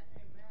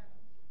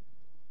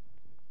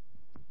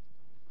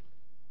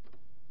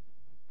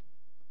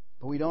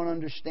 But we don't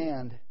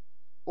understand.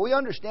 Well, we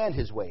understand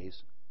His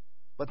ways,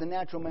 but the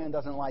natural man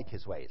doesn't like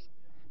His ways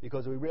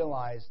because we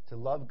realize to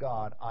love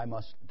God, I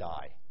must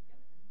die.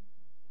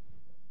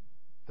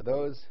 For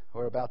those who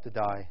are about to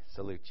die,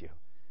 salute you.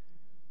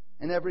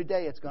 And every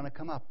day it's going to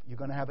come up. You're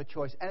going to have a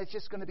choice. And it's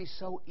just going to be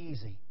so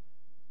easy.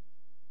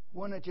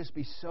 Wouldn't it just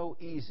be so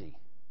easy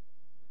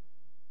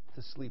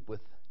to sleep with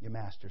your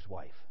master's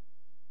wife?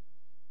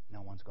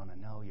 No one's going to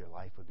know. Your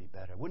life would be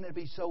better. Wouldn't it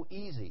be so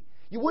easy?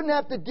 You wouldn't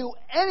have to do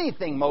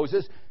anything,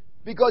 Moses,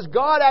 because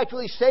God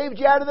actually saved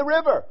you out of the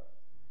river.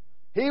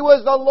 He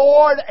was the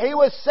Lord. He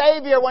was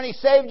Savior when He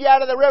saved you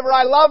out of the river.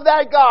 I love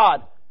that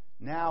God.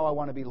 Now I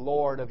want to be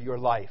Lord of your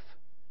life.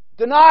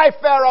 Deny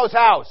Pharaoh's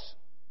house.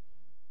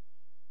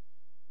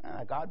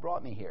 God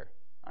brought me here.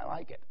 I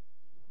like it.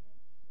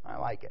 I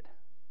like it.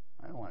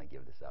 I don't want to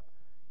give this up.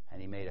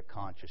 And he made a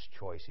conscious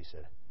choice. He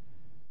said,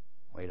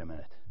 wait a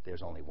minute.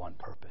 There's only one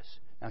purpose.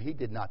 Now, he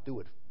did not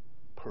do it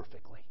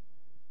perfectly.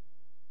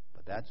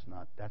 But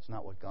that's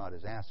not what God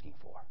is asking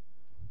for.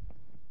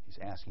 He's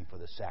asking for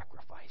the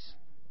sacrifice.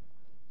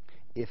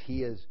 If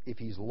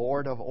He's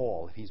Lord of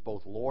all, if He's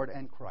both Lord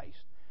and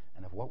Christ,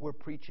 and if what we're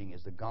preaching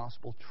is the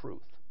gospel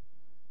truth,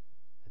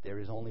 that there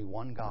is only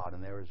one God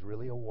and there is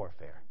really a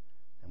warfare,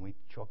 then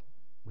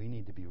we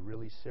need to be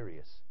really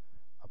serious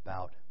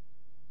about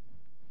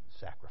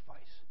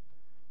sacrifice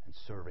and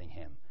serving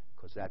Him,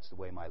 because that's the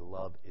way my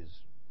love is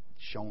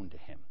shown to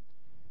Him,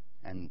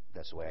 and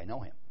that's the way I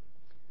know Him.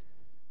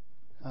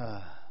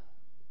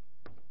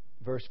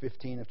 Verse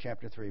 15 of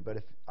chapter 3, but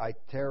if I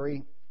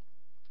tarry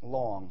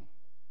long,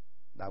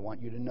 I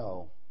want you to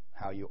know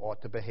how you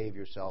ought to behave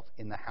yourself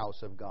in the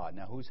house of God.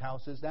 Now, whose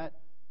house is that?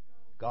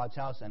 God's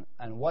house.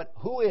 And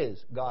who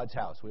is God's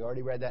house? We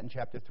already read that in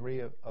chapter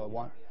 3 of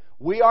 1.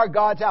 We are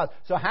God's house.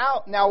 So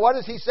now what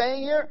is he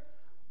saying here?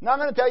 I'm not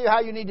going to tell you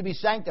how you need to be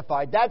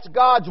sanctified. That's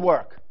God's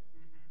work.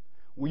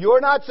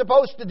 You're not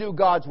supposed to do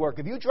God's work.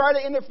 If you try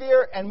to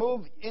interfere and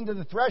move into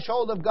the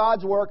threshold of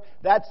God's work,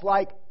 that's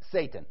like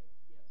Satan.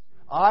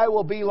 I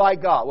will be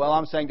like God. Well,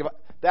 I'm sanctified.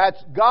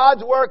 That's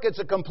God's work. It's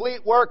a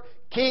complete work.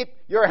 Keep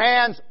your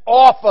hands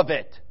off of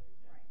it.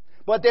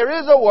 But there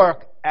is a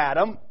work,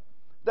 Adam,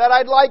 that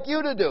I'd like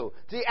you to do.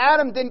 See,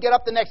 Adam didn't get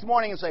up the next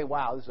morning and say,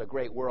 wow, this is a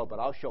great world, but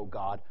I'll show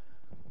God.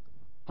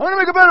 I'm going to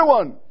make a better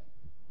one.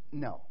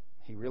 No.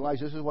 He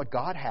realized this is what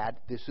God had.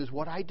 This is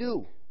what I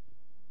do.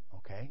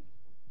 Okay?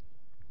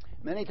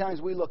 Many times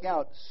we look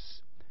out.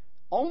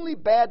 Only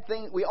bad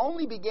things. We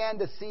only began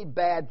to see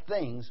bad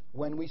things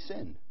when we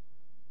sinned.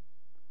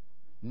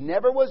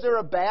 Never was there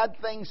a bad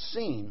thing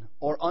seen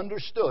or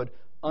understood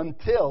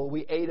until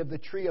we ate of the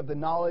tree of the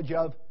knowledge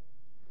of,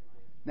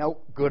 now,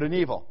 good and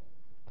evil.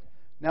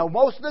 Now,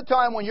 most of the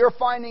time when you're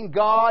finding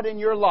God in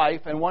your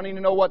life and wanting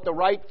to know what the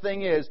right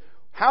thing is,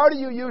 how do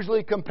you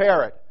usually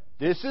compare it?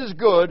 This is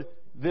good,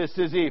 this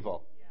is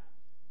evil.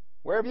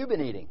 Where have you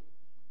been eating?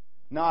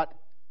 Not,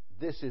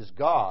 this is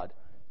God,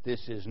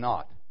 this is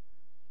not.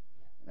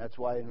 That's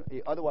why,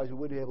 otherwise we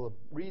wouldn't be able to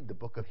read the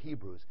book of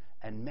Hebrews.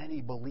 And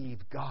many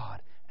believed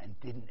God and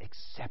didn't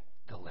accept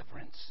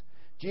deliverance.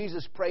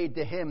 Jesus prayed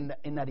to him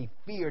in that he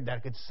feared that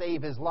it could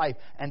save his life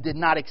and did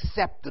not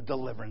accept the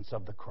deliverance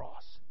of the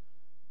cross.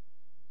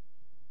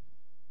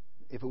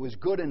 If it was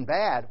good and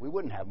bad, we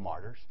wouldn't have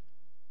martyrs.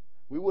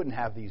 We wouldn't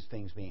have these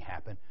things being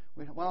happen.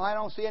 Well, I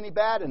don't see any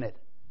bad in it.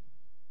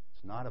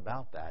 It's not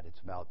about that. It's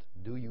about,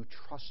 do you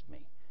trust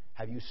me?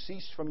 Have you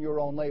ceased from your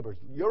own labor?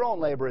 Your own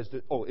labor is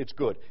to, it's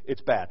good,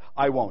 it's bad,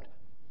 I won't.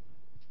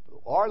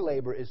 Our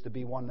labor is to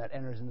be one that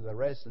enters into the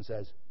rest and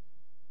says,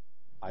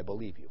 I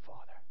believe you, Father.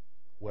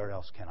 Where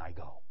else can I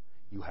go?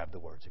 You have the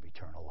words of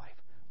eternal life.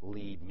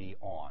 Lead me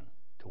on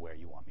to where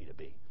you want me to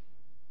be.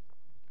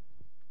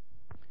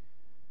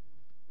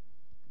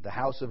 The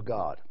house of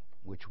God,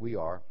 which we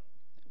are,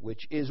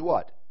 which is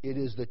what? It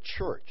is the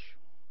church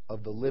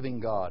of the living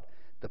God,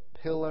 the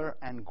pillar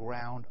and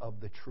ground of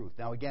the truth.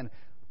 Now again,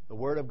 the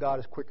Word of God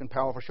is quick and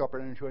powerful, sharper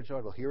than any two-edged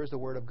sword. Well, here is the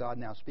Word of God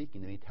now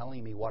speaking to me,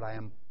 telling me what I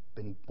am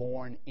been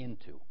born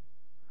into.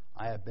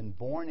 I have been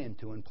born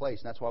into and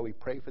placed. And that's why we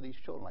pray for these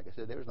children. Like I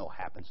said, there's no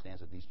happenstance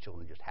that these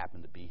children just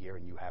happen to be here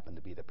and you happen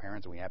to be the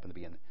parents and we happen to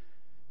be in.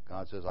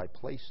 God says, I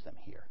placed them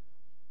here.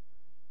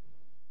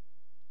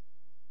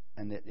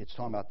 And it's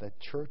talking about the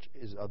church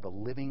is of the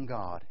living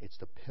God. It's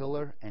the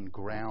pillar and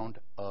ground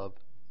of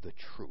the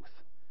truth.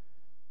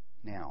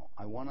 Now,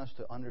 I want us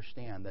to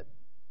understand that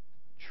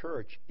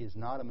church is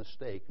not a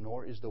mistake,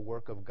 nor is the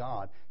work of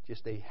God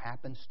just a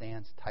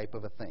happenstance type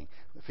of a thing.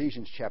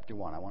 Ephesians chapter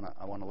 1. I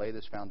want to lay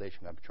this foundation.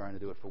 I've been trying to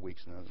do it for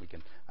weeks, and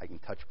I can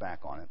touch back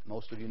on it.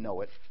 Most of you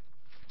know it,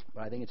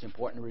 but I think it's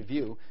important to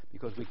review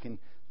because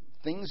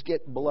things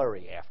get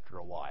blurry after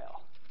a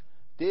while.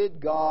 Did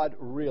God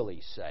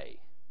really say?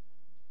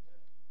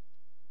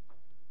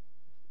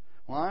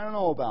 Well, I don't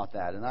know about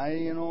that, and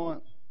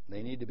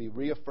they need to be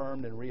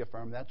reaffirmed and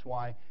reaffirmed. That's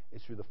why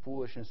it's through the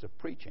foolishness of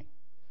preaching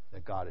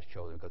that God has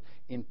chosen. Because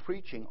in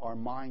preaching, our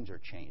minds are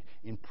changed.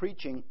 In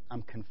preaching,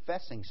 I'm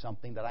confessing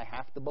something that I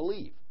have to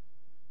believe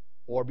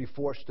or be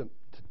forced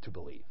to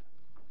believe.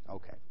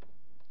 Okay.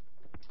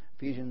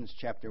 Ephesians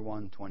chapter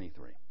 1,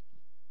 23.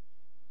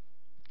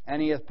 And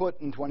he hath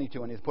put, in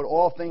 22, and he hath put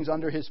all things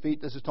under his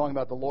feet. This is talking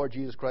about the Lord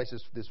Jesus Christ.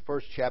 This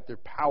first chapter,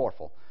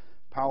 powerful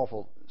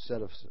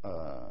set of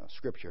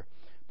Scripture.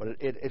 But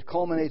it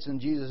culminates in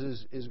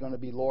Jesus is going to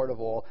be Lord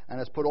of all, and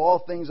has put all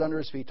things under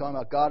his feet. Talking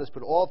about God has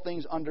put all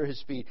things under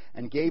his feet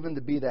and gave him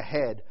to be the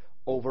head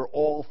over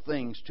all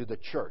things to the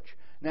church.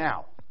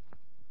 Now,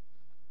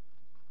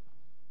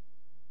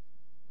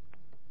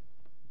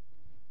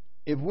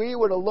 if we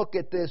were to look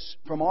at this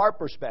from our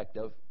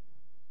perspective,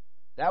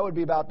 that would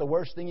be about the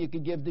worst thing you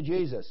could give to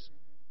Jesus.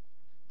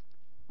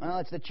 Well,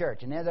 it's the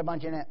church, and there's a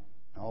bunch of that.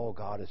 Oh,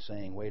 God is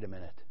saying, wait a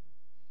minute.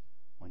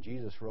 When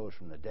Jesus rose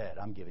from the dead,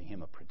 I'm giving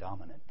him a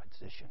predominant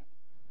position.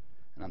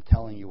 And I'm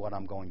telling you what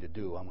I'm going to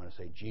do. I'm going to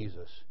say,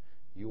 Jesus,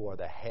 you are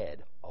the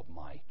head of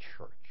my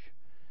church.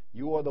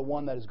 You are the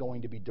one that is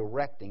going to be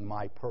directing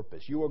my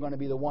purpose. You are going to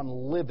be the one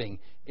living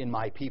in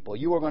my people.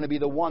 You are going to be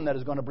the one that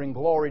is going to bring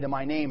glory to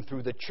my name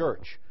through the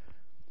church,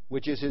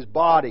 which is his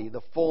body,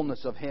 the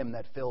fullness of him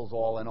that fills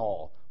all in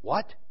all.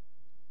 What?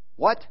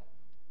 What?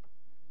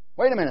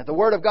 Wait a minute. The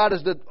Word of God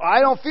is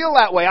I don't feel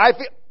that way. I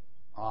feel...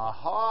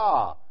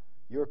 Aha!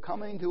 You're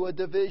coming to a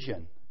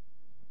division.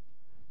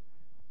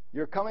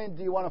 You're coming,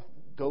 do you want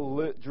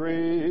to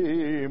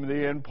dream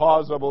the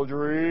impossible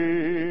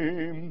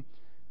dream?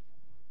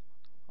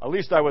 At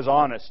least I was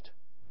honest.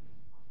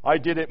 I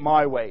did it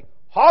my way.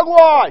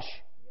 Hogwash!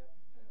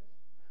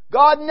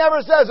 God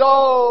never says,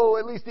 oh,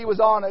 at least he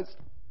was honest.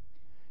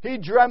 He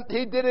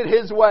did it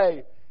his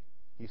way.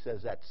 He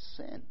says that's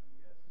sin.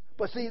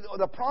 But see,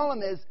 the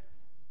problem is,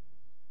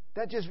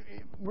 that just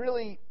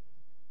really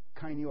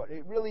kind you are.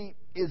 It really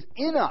is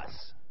in us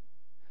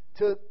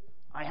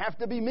I have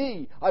to be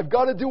me. I've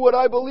got to do what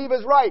I believe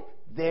is right.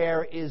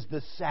 There is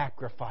the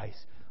sacrifice.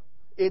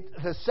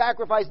 The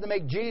sacrifice to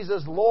make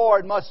Jesus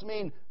Lord must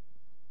mean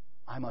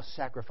I must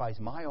sacrifice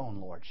my own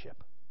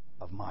lordship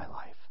of my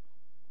life.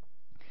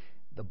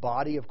 The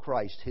body of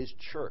Christ, His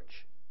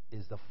church,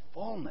 is the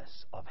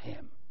fullness of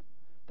Him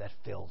that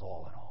fills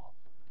all in all.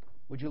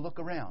 Would you look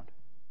around?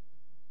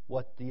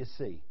 What do you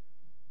see?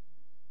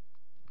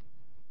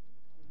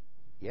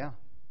 Yeah.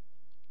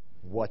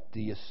 What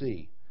do you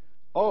see?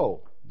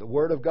 Oh, the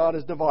Word of God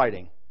is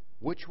dividing.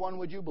 Which one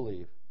would you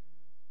believe?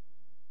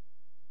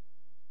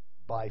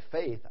 By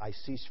faith, I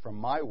cease from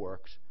my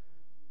works.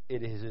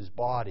 It is His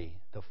body,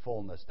 the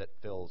fullness that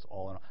fills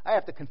all in all. I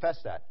have to confess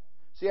that.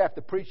 See, I have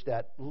to preach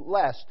that,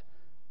 lest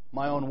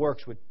my own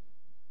works would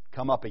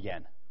come up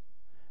again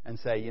and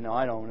say,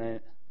 I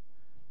don't.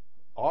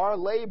 Our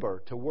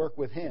labor to work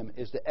with Him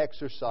is to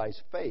exercise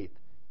faith,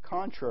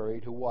 contrary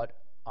to what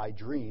I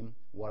dream,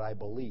 what I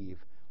believe,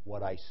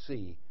 what I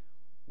see,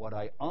 what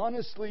I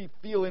honestly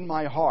feel in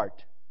my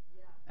heart,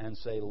 and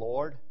say,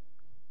 Lord,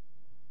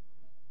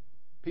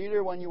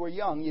 Peter, when you were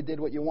young, you did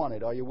what you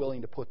wanted. Are you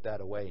willing to put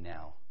that away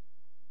now?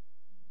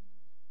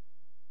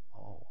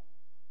 Oh,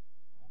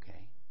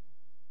 okay.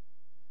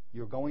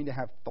 You're going to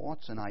have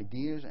thoughts and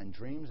ideas and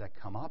dreams that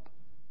come up.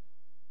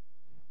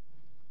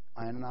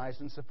 Ananias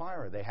and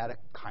Sapphira, they had a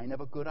kind of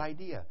a good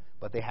idea,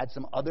 but they had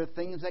some other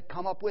things that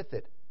come up with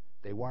it.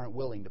 They weren't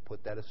willing to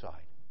put that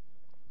aside.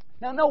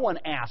 Now, no one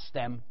asked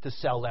them to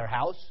sell their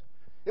house.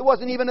 It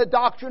wasn't even a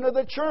doctrine of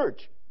the church.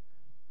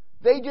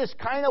 They just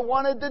kind of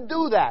wanted to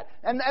do that.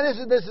 And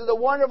this is the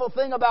wonderful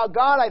thing about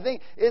God, I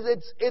think, is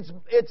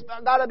it's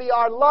got to be,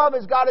 our love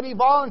has got to be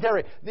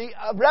voluntary. The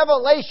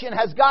revelation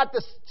has got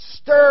to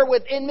stir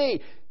within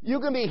me. You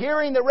can be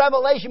hearing the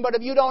revelation, but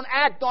if you don't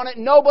act on it,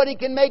 nobody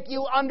can make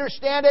you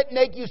understand it,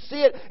 make you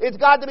see it. It's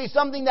got to be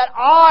something that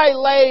I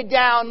lay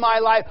down my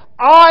life.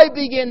 I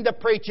begin to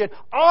preach it.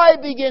 I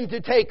begin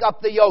to take up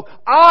the yoke.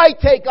 I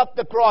take up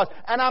the cross.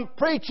 And I'm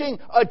preaching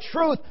a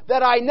truth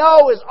that I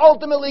know is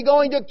ultimately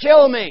going to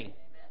kill me.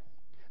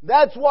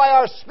 That's why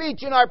our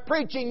speech and our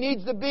preaching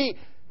needs to be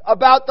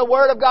about the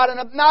Word of God.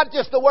 And not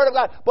just the Word of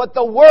God, but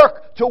the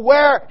work to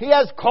where He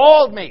has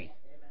called me.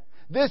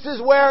 This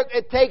is where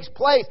it takes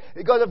place.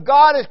 Because if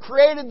God has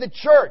created the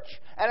church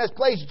and has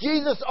placed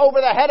Jesus over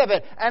the head of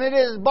it, and it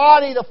is His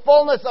body, the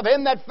fullness of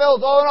Him that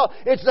fills all in all,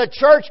 it's the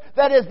church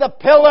that is the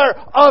pillar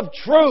of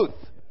truth.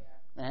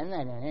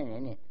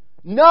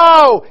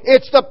 No,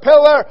 it's the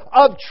pillar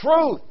of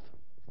truth.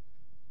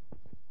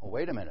 Oh,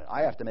 wait a minute.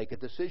 I have to make a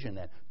decision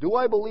then. Do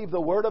I believe the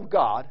Word of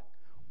God,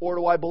 or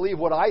do I believe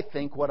what I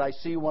think, what I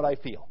see, what I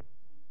feel?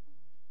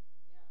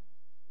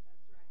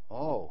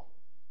 Oh,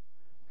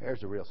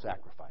 there's a real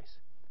sacrifice.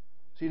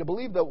 See, to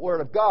believe the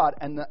Word of God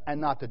and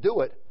not to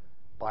do it,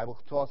 the Bible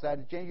calls that,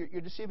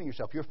 you're deceiving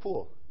yourself. You're a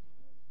fool.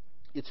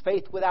 It's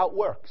faith without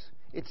works.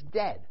 It's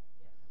dead.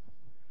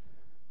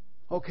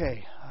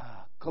 Okay,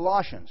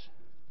 Colossians.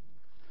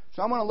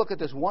 So I'm going to look at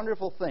this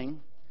wonderful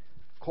thing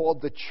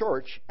called the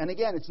church. And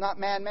again, it's not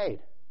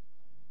man-made.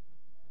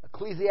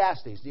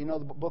 Ecclesiastes. Do you know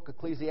the book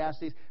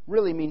Ecclesiastes?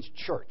 Really means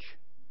church.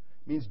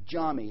 It means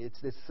Jami.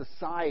 It's this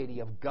society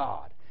of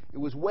God. It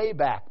was way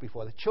back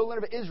before. The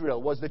children of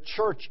Israel was the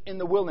church in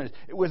the wilderness.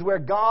 It was where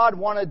God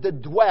wanted to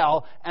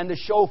dwell and to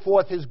show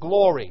forth His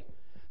glory.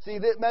 See,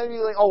 maybe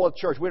you're like, oh, well,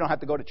 church, we don't have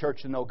to go to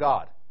church to know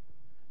God.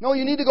 No,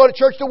 you need to go to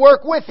church to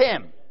work with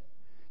Him.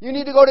 You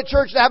need to go to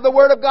church to have the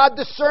Word of God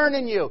discern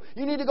in you.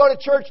 You need to go to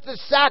church to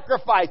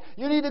sacrifice.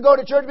 You need to go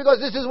to church because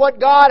this is what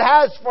God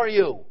has for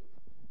you.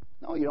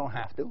 No, you don't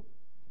have to.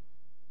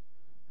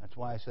 That's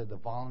why I said the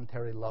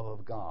voluntary love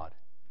of God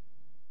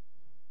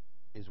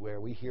is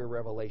where we hear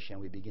revelation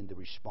and we begin to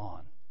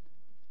respond.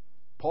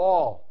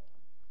 Paul,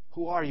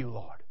 who are you,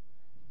 Lord?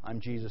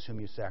 I'm Jesus whom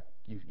you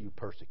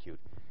persecute.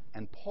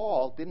 And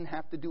Paul didn't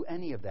have to do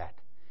any of that.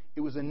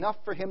 It was enough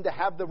for him to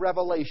have the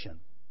revelation.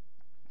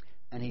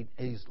 And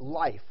his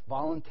life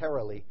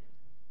voluntarily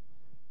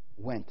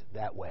went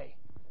that way.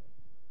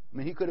 I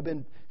mean, he could have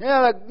been,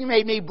 you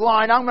made me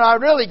blind. I'm going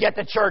to really get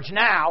to church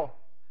now.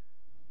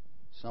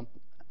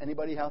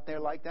 Anybody out there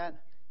like that?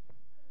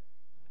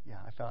 Yeah,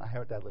 I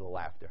heard that little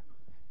laughter.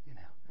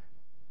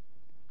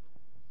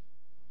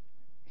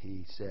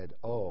 He said,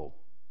 oh,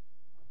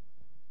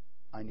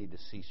 I need to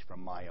cease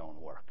from my own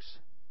works.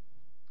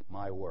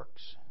 My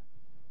works.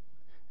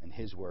 And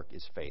His work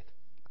is faith.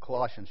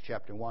 Colossians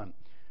chapter 1,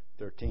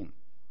 13.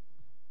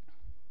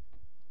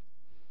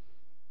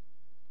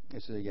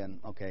 This is again,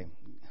 okay.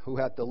 Who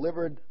hath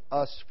delivered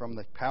us from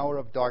the power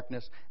of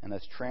darkness and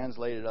has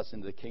translated us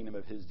into the kingdom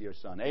of His dear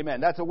Son. Amen.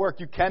 That's a work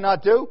you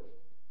cannot do.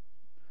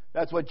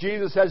 That's what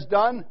Jesus has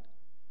done.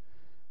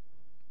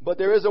 But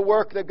there is a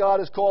work that God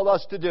has called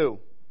us to do.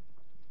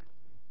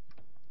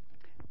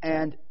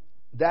 And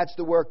that's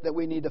the work that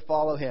we need to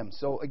follow Him.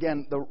 So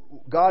again,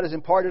 God has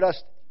imparted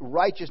us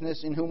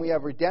righteousness, in whom we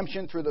have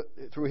redemption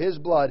through His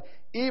blood,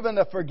 even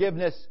the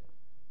forgiveness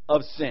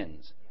of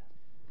sins.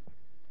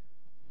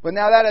 But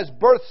now that has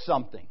birthed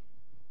something.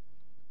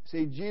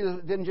 See, Jesus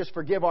didn't just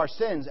forgive our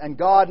sins, and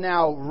God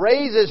now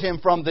raises him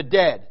from the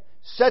dead,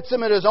 sets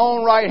him at his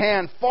own right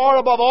hand, far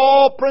above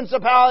all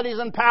principalities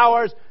and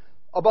powers,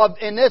 above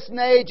in this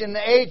age and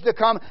the age to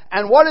come.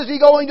 And what is he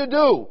going to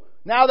do?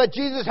 Now that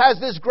Jesus has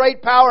this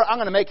great power, I'm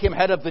going to make him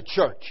head of the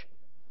church.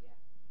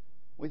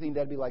 We think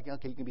that'd be like,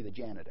 okay, you can be the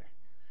janitor.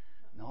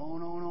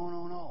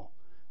 No.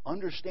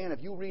 Understand,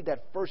 if you read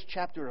that first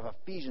chapter of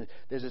Ephesians,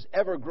 there's this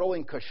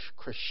ever-growing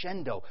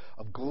crescendo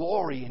of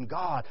glory in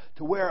God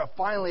to where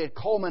finally it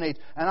culminates.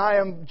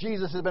 And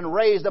Jesus has been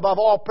raised above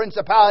all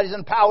principalities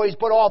and power. He's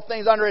put all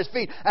things under his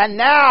feet. And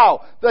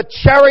now, the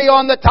cherry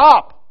on the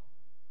top.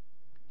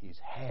 He's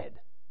head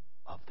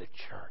of the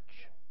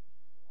church.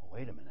 Well,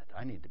 wait a minute.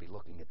 I need to be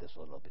looking at this a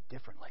little bit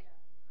differently.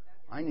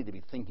 I need to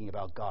be thinking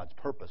about God's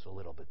purpose a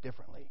little bit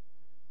differently.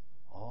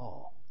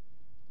 Oh.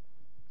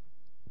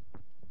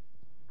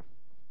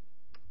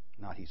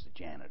 Not he's the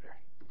janitor.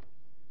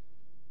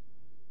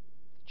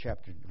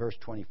 Verse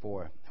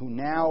 24. Who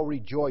now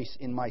rejoice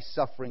in my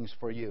sufferings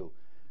for you.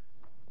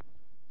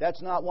 That's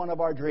not one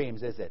of our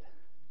dreams, is it?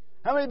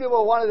 How many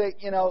people wanted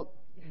to,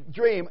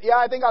 dream? Yeah,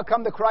 I think I'll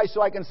come to Christ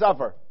so I can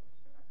suffer.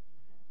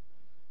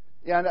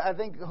 Yeah, and I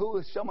think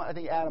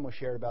Adam was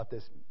shared about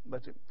this.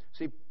 But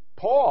see,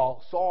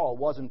 Saul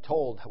wasn't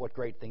told what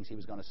great things he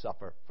was going to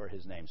suffer for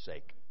his name's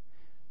sake.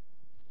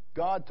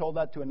 God told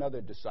that to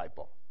another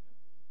disciple.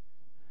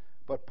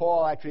 But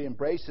Paul actually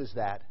embraces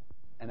that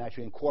and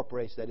actually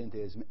incorporates that into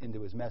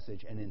his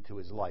message and into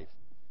his life.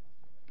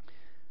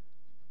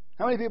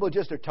 How many people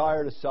just are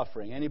tired of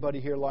suffering?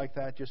 Anybody here like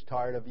that? Just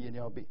tired of,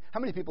 how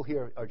many people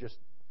here have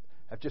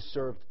just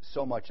served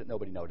so much that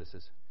nobody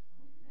notices?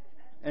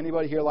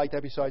 Anybody here like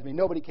that besides me?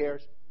 Nobody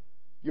cares.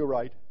 You're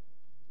right.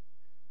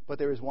 But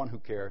there is one who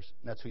cares,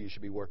 and that's who you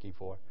should be working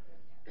for.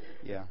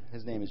 Yeah,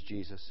 his name is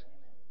Jesus.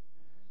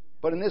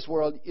 But in this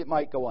world, it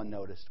might go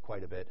unnoticed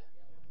quite a bit.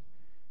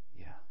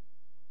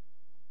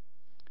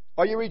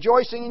 Are you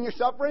rejoicing in your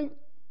suffering?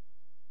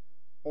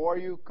 Or are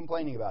you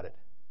complaining about it?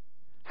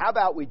 How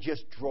about we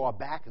just draw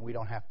back and we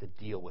don't have to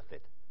deal with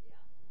it?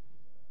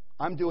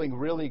 I'm doing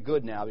really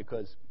good now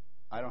because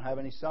I don't have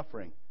any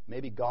suffering.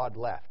 Maybe God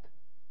left.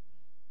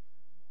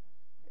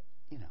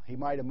 He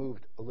might have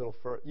moved a little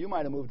you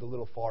might have moved a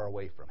little far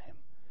away from him.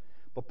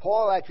 But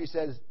Paul actually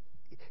says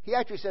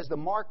the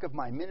mark of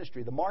my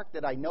ministry, the mark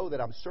that I know that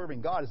I'm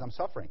serving God, is I'm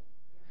suffering.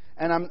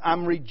 And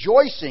I'm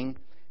rejoicing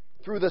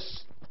through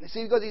this.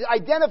 See, because he's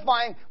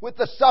identifying with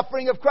the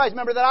suffering of Christ.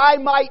 Remember, that I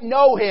might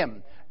know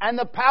him and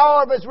the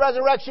power of his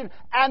resurrection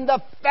and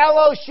the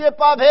fellowship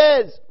of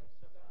his.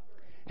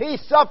 He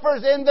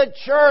suffers in the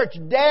church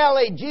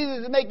daily.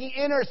 Jesus is making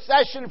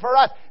intercession for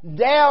us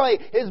daily.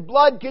 His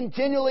blood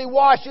continually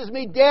washes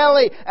me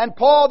daily. And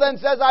Paul then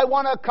says, I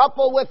want to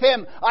couple with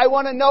him. I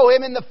want to know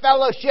him in the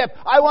fellowship.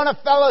 I want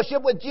to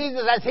fellowship with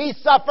Jesus as he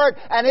suffered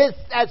and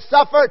has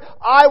suffered.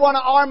 I want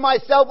to arm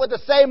myself with the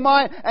same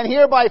mind. And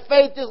here by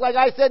faith, just like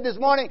I said this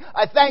morning,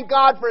 I thank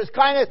God for his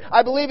kindness.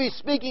 I believe he's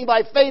speaking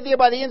by faith here,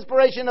 by the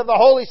inspiration of the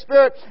Holy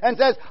Spirit, and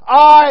says,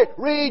 I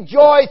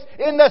rejoice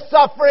in the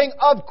suffering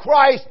of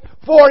Christ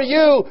for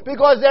you,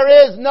 because there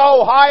is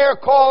no higher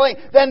calling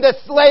than this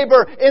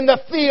labor in the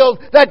field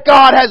that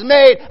God has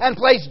made and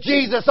placed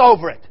Jesus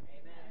over it.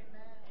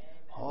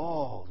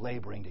 Oh,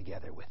 laboring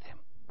together with him.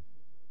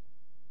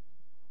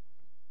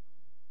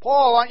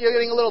 Paul, aren't you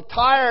getting a little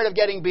tired of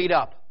getting beat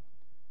up?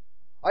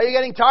 Are you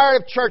getting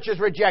tired of churches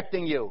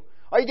rejecting you?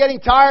 Are you getting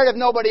tired of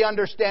nobody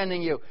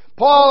understanding you?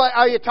 Paul,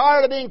 are you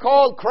tired of being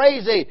called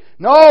crazy?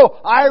 No,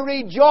 I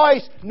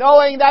rejoice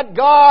knowing that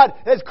God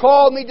has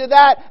called me to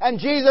that, and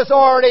Jesus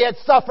already had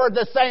suffered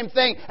the same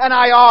thing, and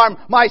I arm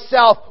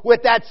myself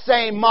with that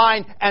same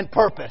mind and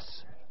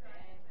purpose.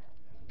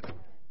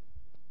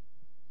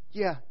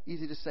 Yeah,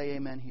 easy to say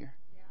amen here.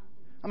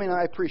 I mean,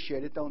 I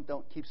appreciate it. Don't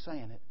keep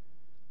saying it.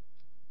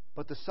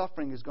 But the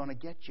suffering is going to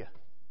get you.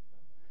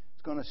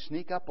 It's going to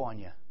sneak up on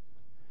you.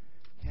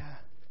 Yeah.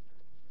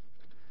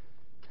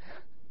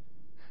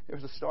 There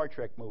was a Star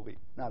Trek movie,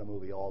 not a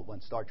movie, when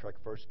Star Trek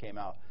first came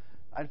out.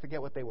 I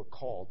forget what they were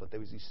called, but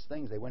there was these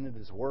things. They went into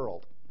this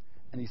world,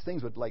 and these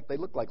things they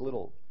looked like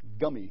little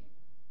gummy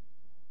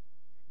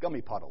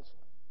puddles.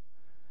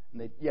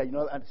 And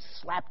and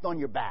slapped on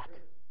your back.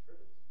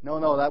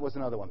 No, that was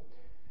another one.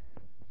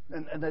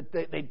 And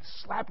they'd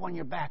slap on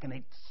your back, and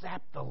they'd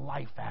sap the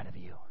life out of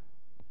you.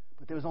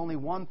 But there was only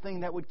one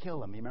thing that would kill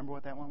them. You remember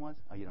what that one was?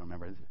 Oh, you don't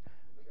remember?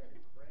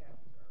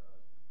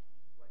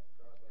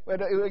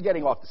 We're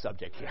getting off the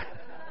subject here.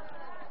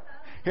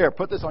 Here,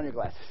 put this on your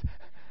glasses.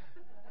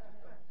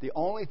 The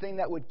only thing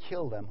that would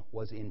kill them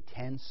was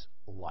intense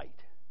light.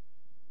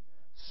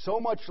 So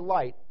much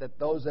light that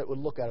those that would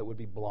look at it would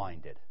be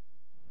blinded.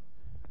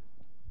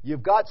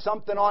 You've got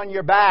something on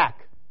your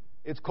back.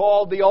 It's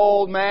called the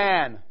old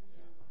man.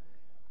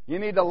 You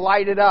need to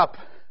light it up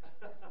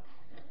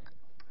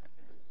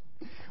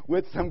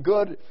with some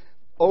good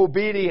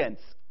obedience.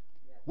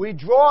 We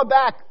draw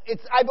back.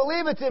 I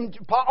believe it's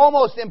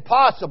almost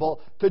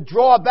impossible to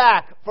draw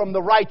back from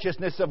the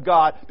righteousness of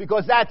God,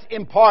 because that's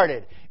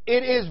imparted.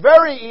 It is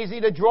very easy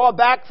to draw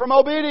back from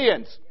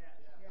obedience.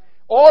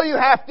 All you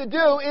have to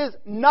do is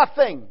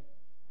nothing.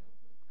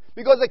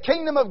 Because the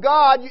kingdom of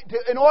God,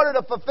 in order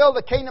to fulfill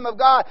the kingdom of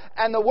God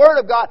and the Word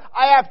of God,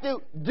 I have to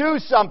do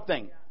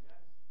something.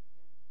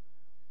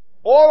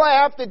 All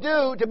I have to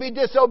do to be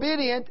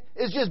disobedient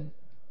is just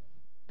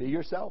be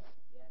yourself.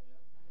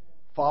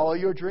 Follow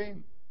your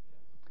dream.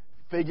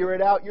 Figure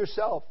it out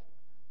yourself.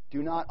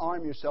 Do not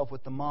arm yourself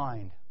with the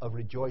mind of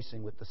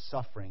rejoicing with the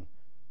suffering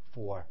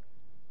for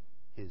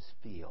His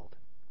field.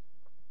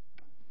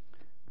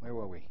 Where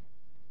were we?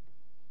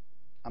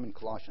 I'm in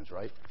Colossians,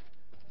 right?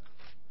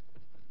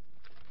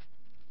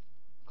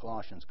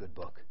 Colossians, good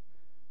book.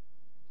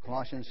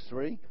 Colossians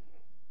 3.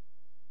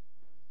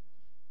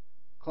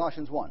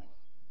 Colossians 1.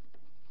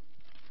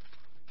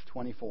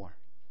 24.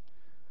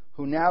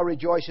 Who now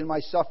rejoice in my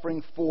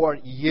suffering for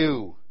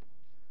you.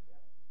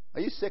 Are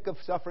you sick of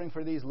suffering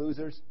for these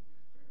losers?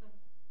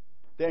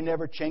 They're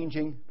never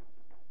changing.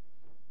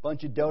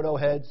 Bunch of dodo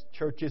heads.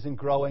 Church isn't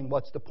growing.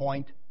 What's the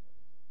point?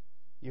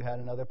 You had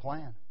another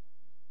plan.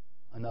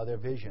 Another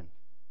vision.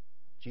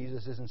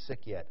 Jesus isn't sick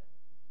yet.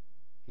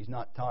 He's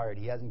not tired.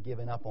 He hasn't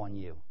given up on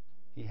you.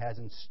 He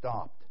hasn't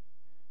stopped.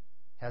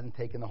 He hasn't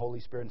taken the Holy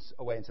Spirit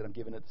away and said, I'm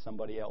giving it to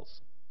somebody else.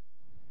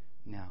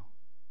 No.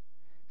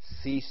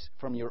 Cease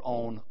from your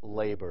own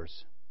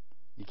labors.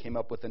 You came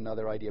up with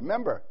another idea.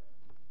 Remember,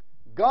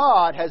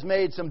 God has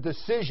made some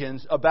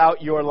decisions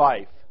about your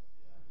life.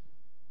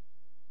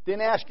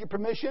 Didn't ask your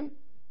permission.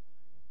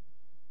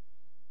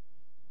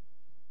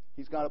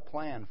 He's got a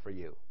plan for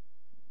you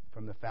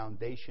from the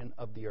foundation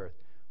of the earth.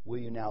 Will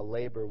you now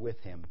labor with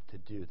Him to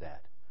do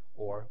that?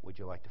 Or would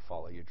you like to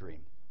follow your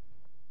dream?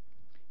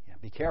 Yeah,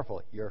 be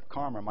careful. Your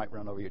karma might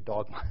run over your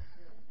dogma.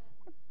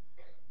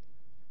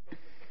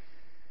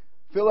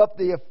 Fill up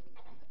the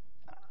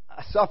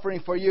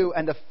suffering for you,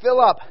 and to fill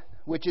up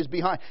which is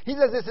behind. He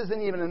says this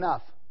isn't even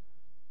enough.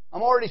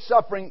 I'm already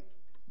suffering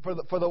for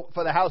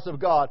the house of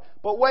God.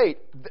 But wait,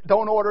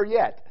 don't order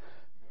yet.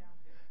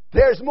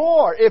 There's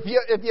more. If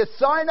you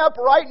sign up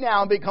right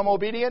now and become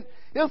obedient,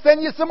 He'll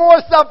send you some more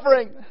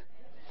suffering.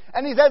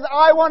 And He says,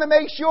 I want to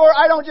make sure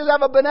I don't just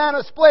have a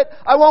banana split.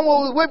 I want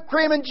one with whipped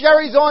cream and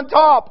cherries on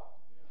top.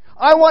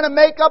 I want to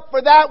make up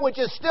for that which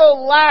is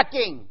still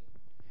lacking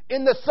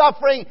in the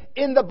suffering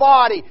in the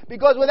body.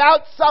 Because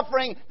without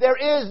suffering, there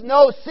is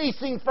no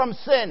ceasing from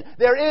sin.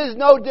 There is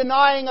no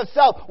denying of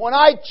self. When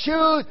I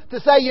choose to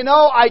say,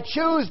 I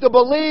choose to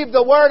believe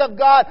the Word of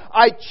God,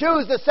 I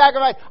choose to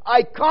sacrifice,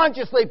 I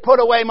consciously put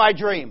away my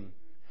dream.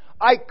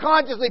 I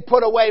consciously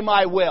put away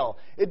my will.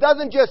 It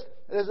doesn't just,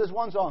 there's this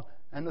one song,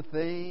 and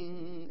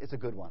it's a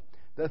good one.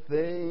 The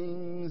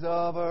things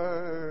of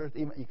earth,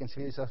 you can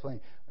see yourself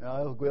playing,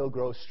 will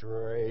grow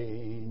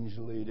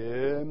strangely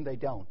dim. They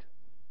don't.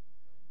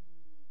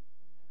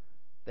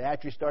 They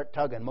actually start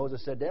tugging.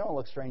 Moses said, they don't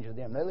look strange to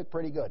them. They look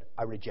pretty good.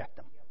 I reject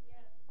them.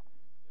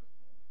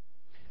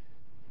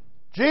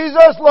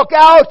 Jesus, look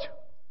out!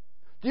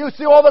 Do you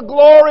see all the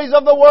glories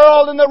of the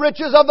world and the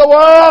riches of the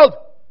world?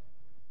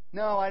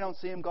 No, I don't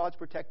see Him. God's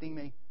protecting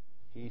me.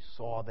 He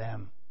saw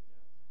them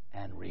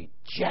and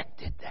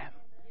rejected them,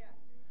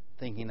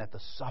 thinking that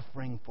the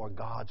suffering for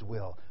God's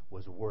will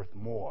was worth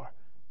more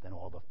than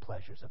all the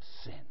pleasures of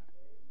sin.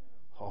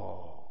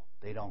 Oh,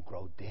 they don't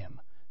grow dim.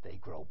 They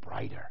grow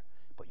brighter.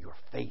 But your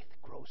faith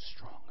grows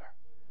stronger.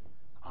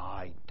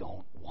 I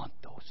don't want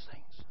those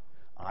things.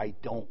 I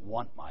don't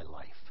want my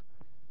life.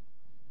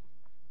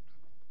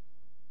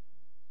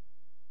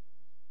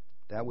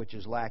 That which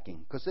is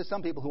lacking. Because there's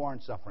some people who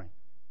aren't suffering.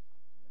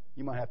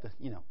 You might have to,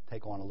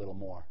 take on a little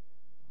more.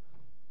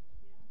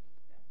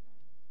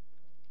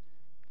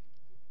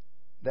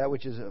 That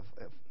which is,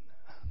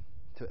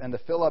 and to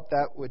fill up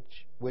that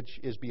which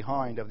is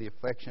behind of the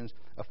afflictions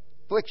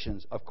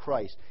of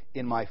Christ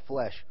in my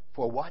flesh.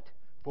 For what?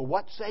 For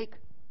what sake?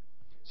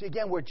 See,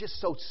 again, we're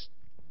just so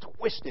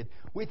twisted.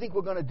 We think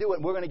we're going to do it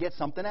and we're going to get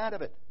something out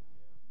of it.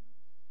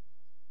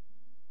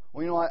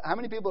 Well, how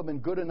many people have been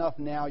good enough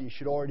now you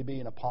should already be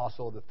an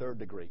apostle of the third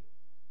degree?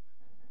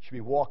 You should be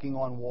walking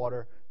on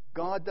water.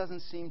 God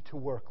doesn't seem to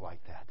work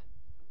like that.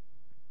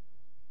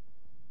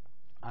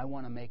 I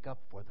want to make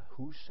up for the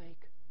whose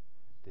sake?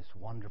 This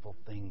wonderful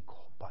thing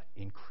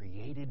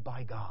created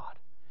by God.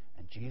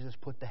 And Jesus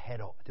put the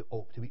head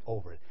to be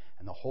over it.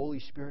 And the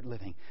Holy Spirit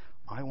living.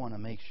 I want to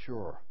make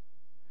sure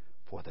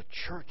for the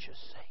church's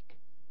sake.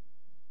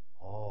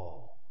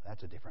 Oh,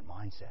 that's a different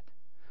mindset.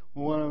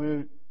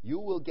 Well, you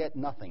will get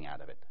nothing out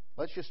of it.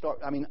 Let's just start.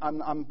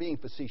 I'm being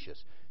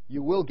facetious.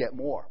 You will get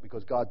more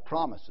because God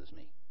promises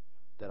me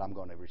that I'm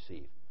going to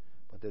receive.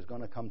 But there's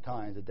going to come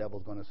times the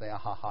devil's going to say,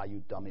 ha,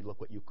 you dummy, look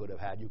what you could have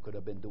had. You could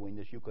have been doing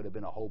this. You could have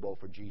been a hobo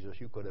for Jesus.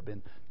 You could have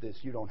been this.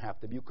 You don't have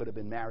to. You could have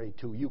been married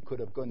to. You could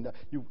have gone.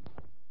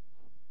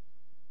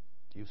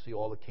 Do you see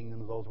all the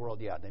kingdoms of those world?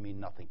 Yeah, they mean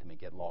nothing to me.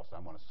 Get lost. I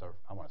want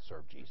to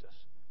serve Jesus.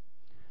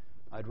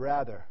 I'd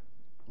rather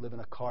live in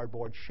a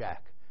cardboard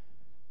shack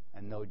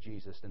and know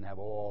Jesus than have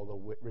all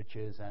the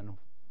riches and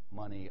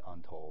money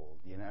untold.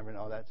 You never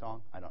know that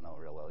song? I don't know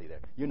it real well either.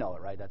 You know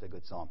it, right? That's a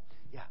good song.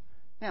 Yeah.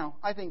 Now,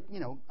 I think,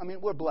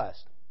 we're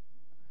blessed.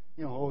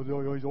 He's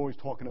always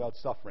talking about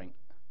suffering.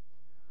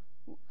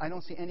 I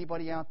don't see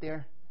anybody out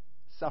there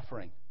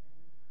suffering.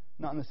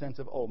 Not in the sense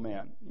of, oh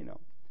man,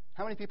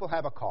 How many people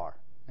have a car?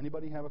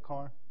 Anybody have a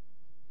car?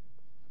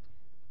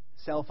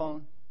 Cell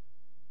phone?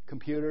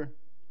 Computer?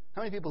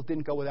 How many people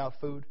didn't go without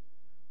food?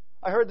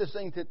 I heard this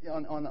thing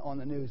on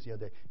the news the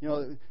other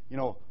day.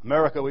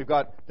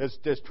 America,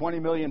 there's 20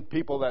 million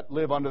people that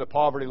live under the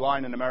poverty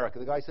line in America.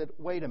 The guy said,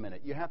 wait a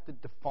minute, you have to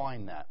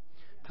define that.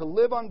 To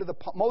live under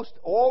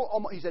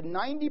he said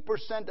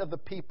 90% of the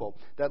people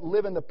that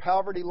live in the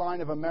poverty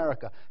line of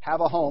America have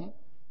a home,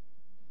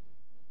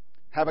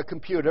 have a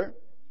computer,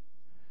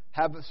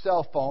 have a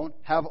cell phone,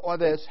 have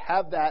this,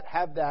 have that,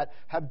 have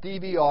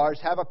DVRs,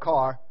 have a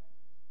car.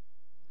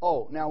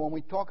 Oh, now when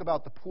we talk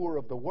about the poor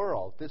of the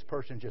world, this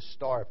person just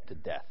starved to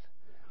death.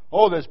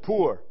 Oh, there's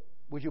poor.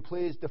 Would you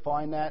please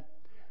define that?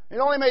 He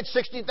only made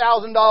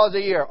 $60,000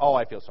 a year. Oh,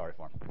 I feel sorry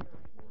for him.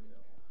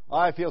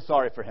 I feel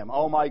sorry for him.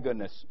 Oh, my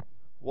goodness.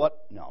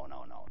 What? No.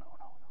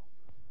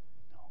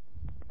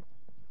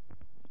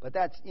 But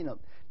that's,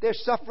 they're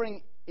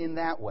suffering in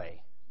that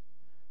way.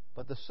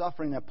 But the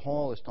suffering that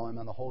Paul is talking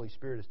about, the Holy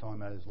Spirit is talking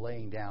about, is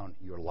laying down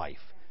your life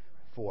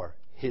for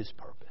His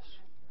purpose.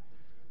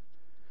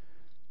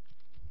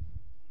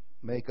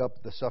 Make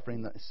up the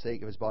suffering for the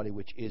sake of His body,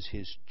 which is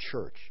His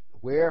church.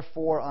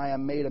 Wherefore I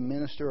am made a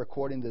minister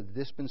according to the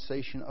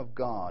dispensation of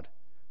God,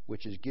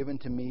 which is given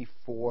to me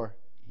for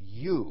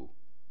you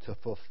to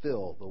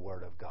fulfill the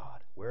Word of God.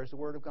 Where is the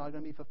Word of God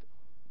going to be fulfilled?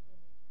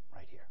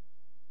 Right here.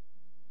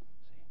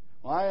 See?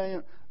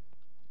 Well,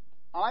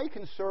 I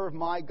can serve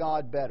my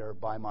God better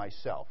by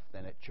myself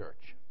than at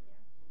church.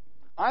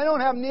 I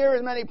don't have near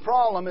as many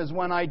problems as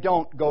when I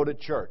don't go to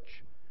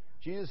church.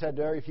 Jesus had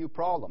very few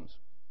problems.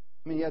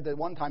 I mean, he had that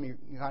one time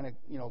he kind of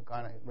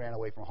ran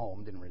away from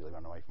home. Didn't really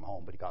run away from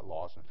home, but he got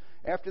lost.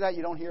 After that,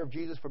 you don't hear of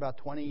Jesus for about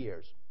 20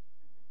 years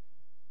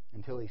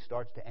until he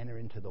starts to enter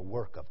into the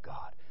work of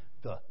God,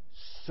 the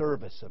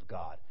service of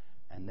God.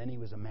 And then he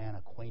was a man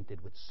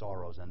acquainted with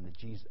sorrows, and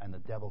the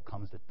devil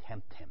comes to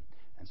tempt him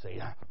and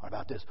say, what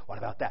about this? What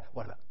about that?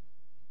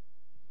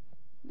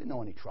 He didn't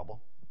know any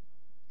trouble.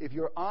 If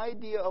your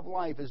idea of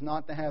life is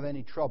not to have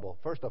any trouble,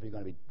 first off, you're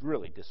going to be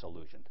really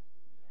disillusioned.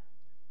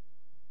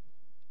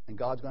 And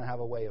God's going to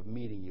have a way of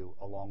meeting you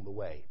along the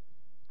way.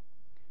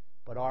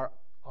 But our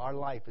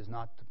life is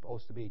not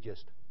supposed to be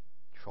just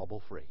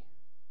trouble-free.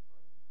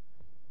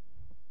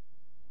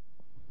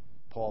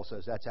 Paul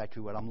says that's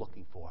actually what I'm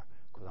looking for,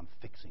 because I'm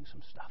fixing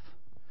some stuff.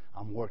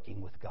 I'm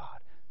working with God.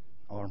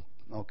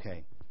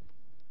 Okay.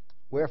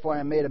 Wherefore I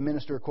am made a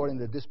minister according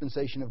to the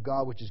dispensation of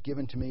God, which is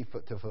given to me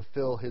to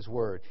fulfill His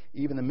word,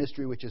 even the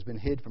mystery which has been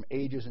hid from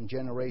ages and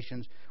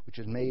generations, which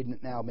is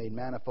now made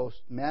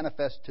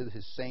manifest to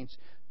His saints,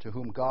 to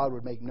whom God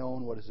would make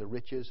known what is the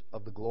riches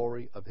of the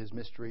glory of His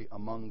mystery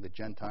among the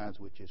Gentiles,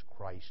 which is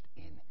Christ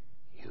in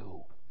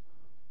you.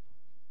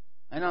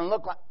 And it doesn't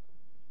look like.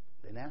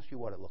 I didn't ask you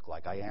what it looked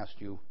like. I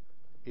asked you,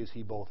 is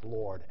He both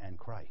Lord and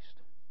Christ?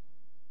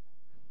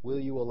 Will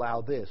you allow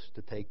this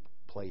to take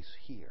place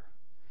here?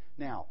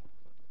 Now,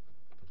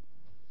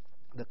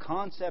 the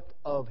concept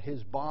of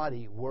His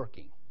body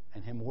working,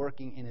 and Him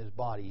working in His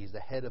body, He's the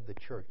head of the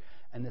church.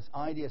 And this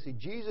idea, see,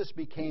 Jesus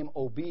became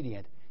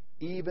obedient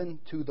even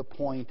to the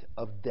point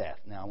of death.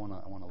 Now, I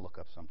want to look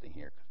up something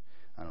here,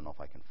 because I don't know if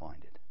I can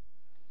find it.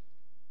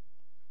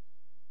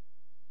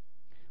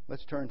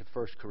 Let's turn to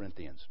 1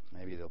 Corinthians.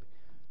 Maybe there'll be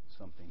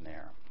something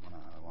there.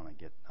 I want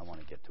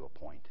to get to a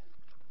point.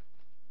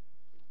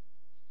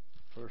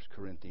 1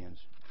 Corinthians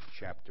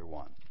chapter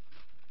 1.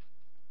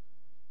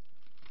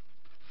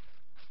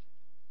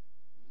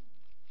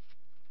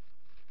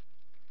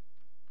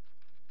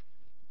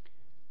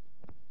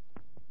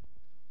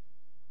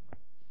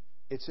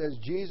 It says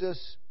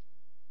Jesus,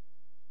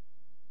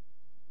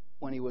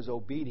 when He was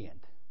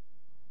obedient,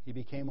 He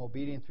became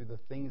obedient through the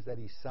things that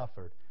He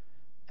suffered.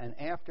 And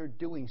after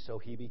doing so,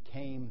 He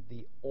became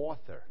the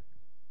author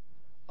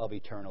of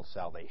eternal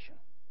salvation.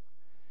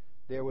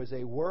 There was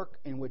a work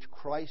in which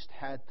Christ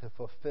had to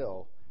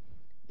fulfill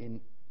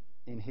in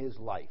His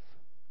life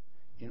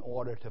in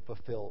order to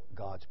fulfill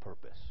God's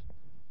purpose.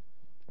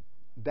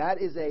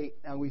 That is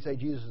and we say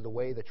Jesus is the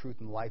way, the truth,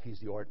 and the life. He's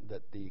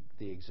the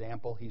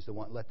example. He's the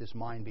one. Let this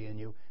mind be in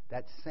you.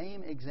 That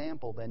same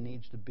example then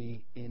needs to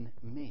be in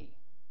me.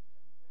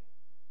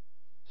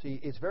 See,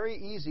 it's very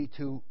easy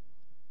to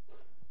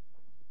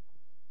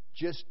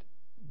just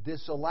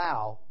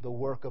disallow the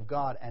work of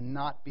God and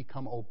not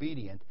become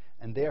obedient,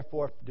 and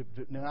therefore do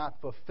not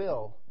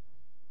fulfill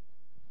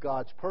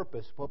God's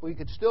purpose. But we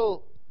could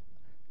still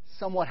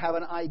somewhat have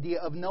an idea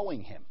of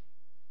knowing Him.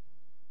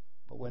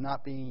 But we're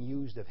not being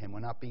used of Him.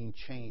 We're not being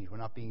changed. We're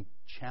not being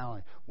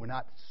challenged. We're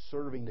not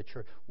serving the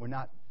church. We're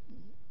not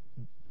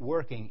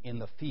working in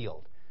the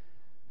field.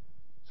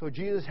 So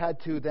Jesus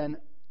had to then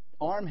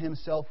arm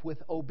Himself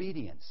with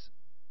obedience.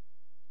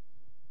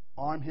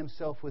 Arm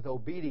Himself with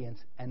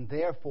obedience, and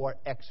therefore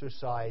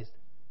exercised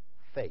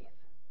faith.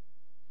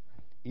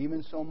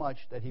 Even so much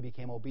that He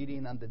became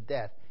obedient unto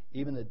death,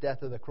 even the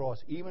death of the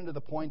cross, even to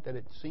the point that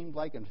it seemed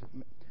like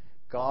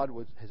God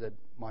said,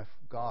 "My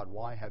God,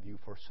 why have you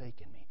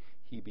forsaken me?"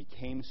 He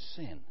became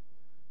sin.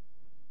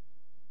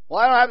 Well,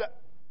 I don't have to.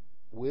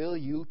 Will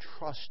you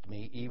trust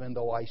me even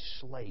though I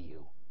slay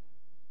you?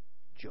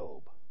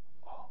 Job.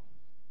 Oh.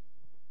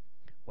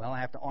 Well, I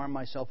have to arm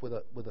myself with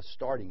a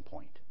starting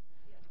point.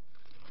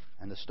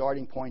 And the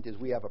starting point is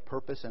we have a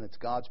purpose, and it's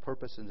God's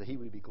purpose, and that He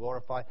would be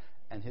glorified,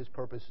 and His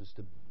purpose is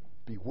to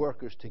be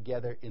workers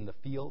together in the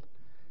field.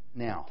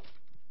 Now,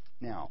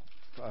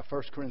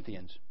 1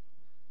 Corinthians.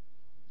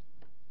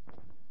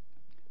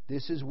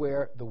 This is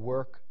where the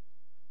work,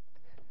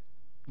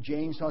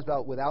 James talks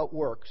about without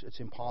works, it's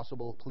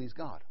impossible to please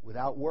God.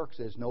 Without works,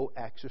 there's no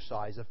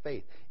exercise of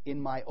faith. In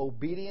my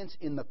obedience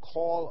in the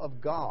call of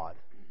God,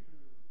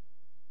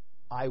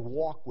 I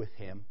walk with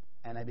Him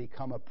and I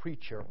become a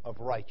preacher of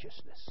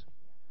righteousness.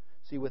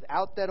 See,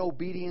 without that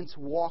obedience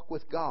walk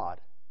with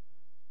God,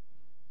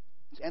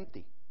 it's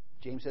empty.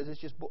 James says it's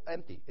just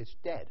empty. It's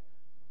dead.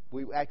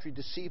 We actually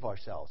deceive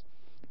ourselves.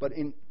 But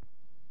in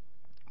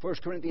 1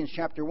 Corinthians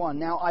chapter 1,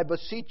 now I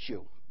beseech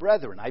you,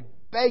 brethren, I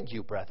beg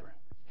you, brethren.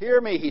 Hear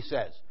me, he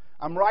says.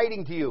 I'm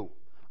writing to you.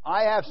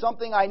 I have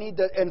something I need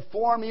to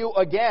inform you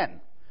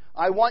again.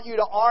 I want you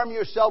to arm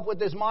yourself with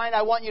this mind.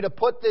 I want you to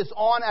put this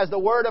on as the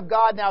Word of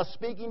God now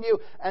speaking to you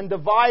and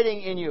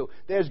dividing in you.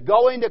 There's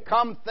going to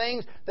come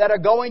things that are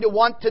going to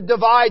want to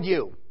divide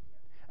you.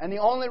 And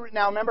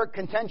now remember,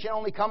 contention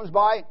only comes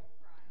by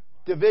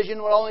division,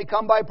 will only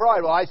come by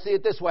pride. Well, I see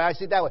it this way, I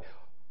see it that way.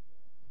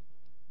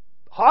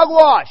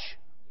 Hogwash!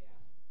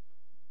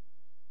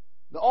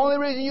 The only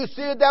reason you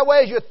see it that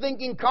way is you're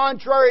thinking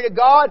contrary to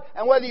God,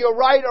 and whether you're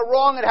right or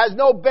wrong, it has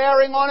no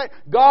bearing on it.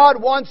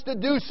 God wants to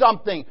do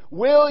something.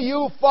 Will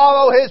you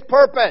follow His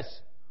purpose?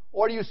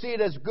 Or do you see it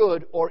as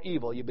good or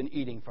evil? You've been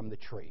eating from the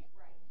tree.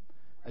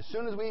 As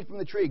soon as we eat from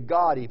the tree,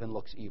 God even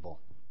looks evil.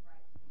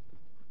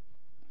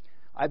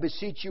 I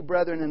beseech you,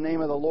 brethren, in the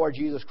name of the Lord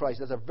Jesus Christ.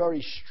 That's a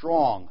very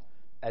strong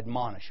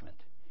admonishment.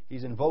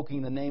 He's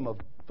invoking the name of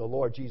the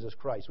Lord Jesus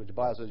Christ, which the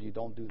Bible says you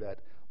don't do that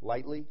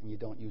lightly, and you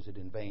don't use it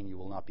in vain, you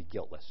will not be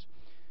guiltless.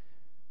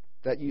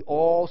 That you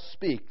all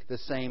speak the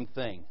same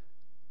thing.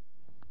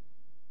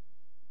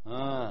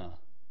 But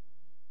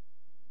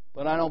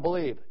I don't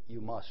believe.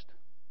 You must.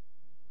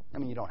 I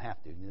mean, you don't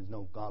have to. There's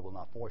no, God will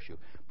not force you.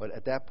 But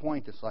at that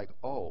point, it's like,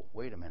 oh,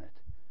 wait a minute.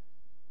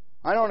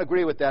 I don't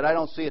agree with that. I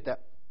don't see it that.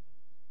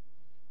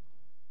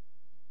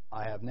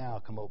 I have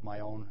now come up with my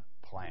own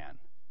plan.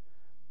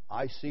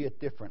 I see it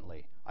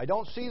differently. I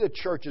don't see the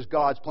church as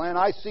God's plan.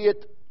 I see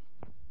it.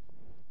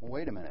 Well,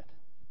 wait a minute.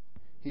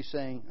 He's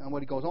saying, and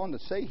what he goes on to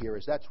say here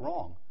is that's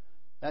wrong.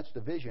 That's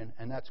division,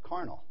 and that's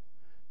carnal.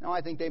 Now,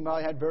 I think they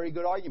might have had very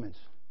good arguments.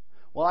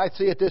 Well, I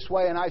see it this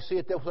way, and I see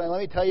it this way.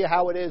 Let me tell you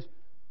how it is.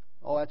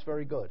 Oh, that's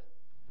very good.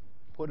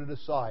 Put it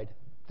aside.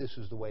 This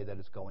is the way that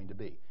it's going to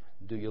be.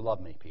 Do you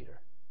love me, Peter?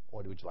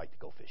 Or would you like to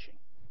go fishing?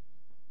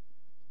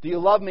 Do you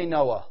love me,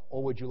 Noah?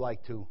 Or would you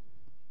like to?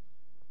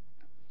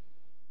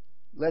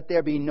 Let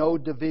there be no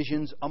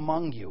divisions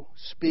among you.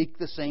 Speak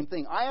the same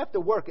thing. I have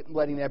to work at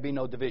letting there be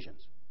no divisions.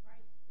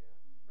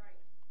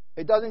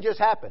 It doesn't just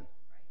happen.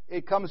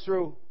 It comes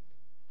through.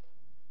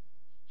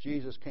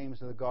 Jesus came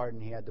into the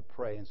garden. He had to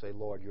pray and say,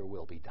 Lord, your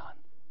will be done.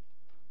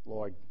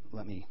 Lord,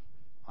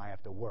 I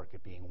have to work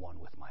at being one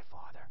with my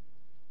Father.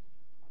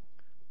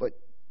 But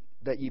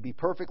that ye be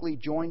perfectly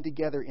joined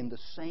together in the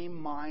same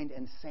mind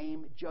and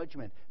same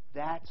judgment.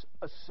 That's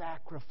a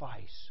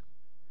sacrifice.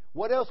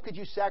 What else could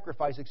you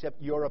sacrifice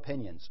except your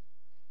opinions?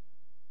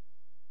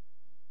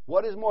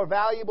 What is more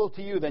valuable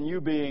to you than you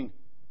being,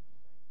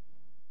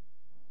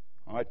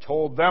 I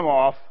told them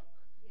off.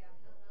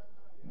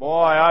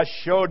 Boy, I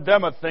showed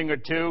them a thing or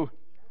two.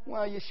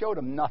 Well, you showed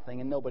them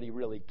nothing and nobody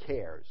really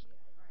cares.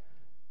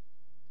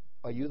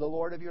 Are you the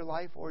Lord of your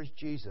life or is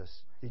Jesus?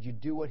 Did you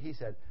do what He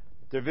said?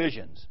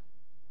 Divisions.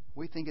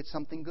 We think it's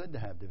something good to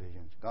have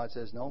divisions. God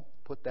says, no,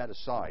 put that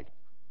aside.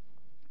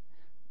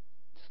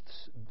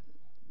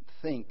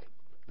 Think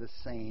the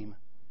same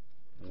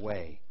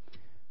way.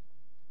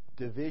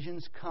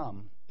 Divisions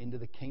come into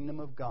the kingdom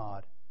of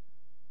God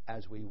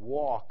as we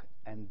walk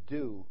and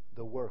do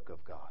the work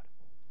of God.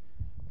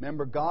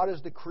 Remember, God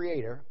is the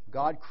creator.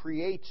 God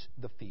creates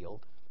the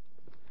field.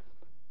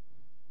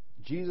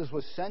 Jesus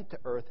was sent to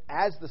earth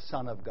as the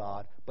Son of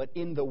God, but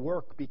in the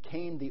work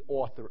became the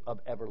author of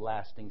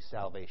everlasting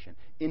salvation.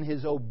 In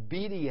His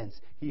obedience,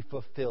 He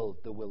fulfilled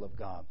the will of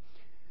God.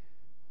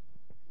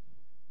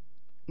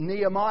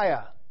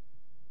 Nehemiah,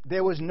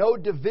 there was no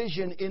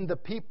division in the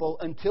people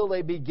until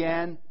they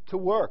began to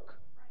work.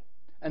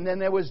 And then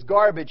there was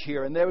garbage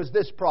here, and there was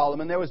this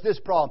problem, and there was this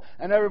problem,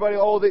 and everybody,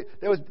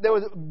 there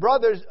was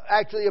brothers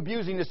actually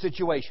abusing the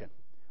situation.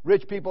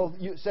 Rich people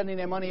sending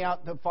their money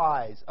out to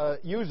fies,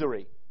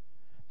 usury.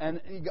 And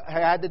you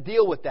had to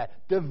deal with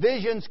that.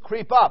 Divisions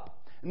creep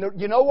up. And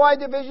you know why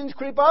divisions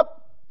creep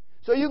up?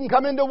 So you can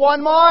come into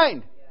one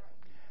mind.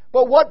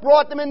 But what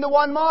brought them into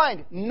one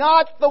mind?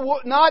 Not the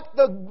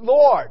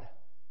Lord.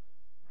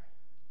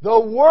 The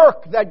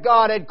work that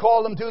God had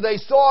called them to, they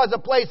saw as a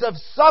place of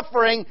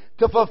suffering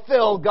to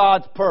fulfill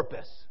God's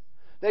purpose.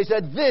 They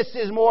said, this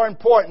is more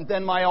important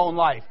than my own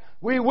life.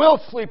 We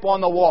will sleep on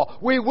the wall.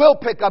 We will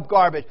pick up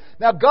garbage.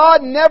 Now,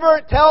 God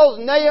never tells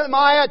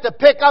Nehemiah to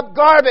pick up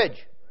garbage.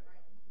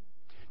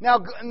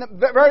 Now,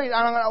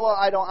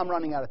 I'm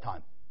running out of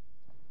time.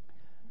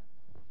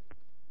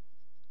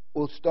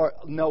 We'll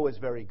start. Noah's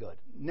very good.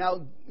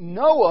 Now,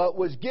 Noah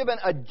was given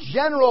a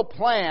general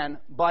plan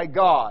by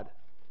God.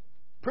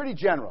 Pretty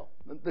general.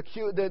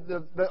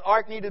 The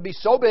ark needed to be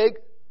so big,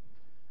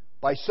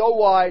 by so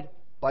wide,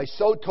 by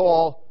so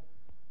tall.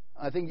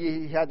 I think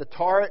he had to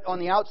tar it on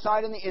the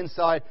outside and the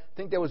inside. I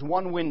think there was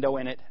one window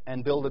in it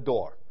and build a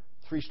door.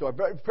 3-story.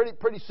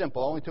 Pretty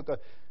simple. Only took a...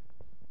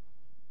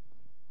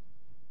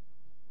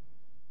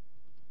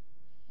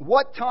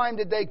 What time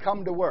did they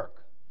come to work?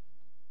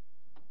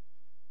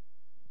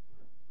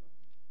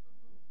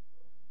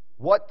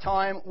 What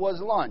time was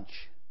lunch?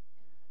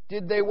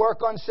 Did they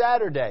work on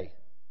Saturday?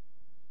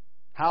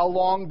 How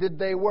long did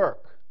they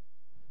work?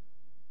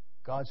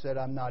 God said,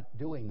 I'm not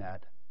doing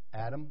that.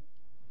 Adam,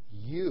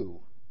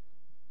 you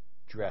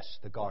dress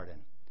the garden.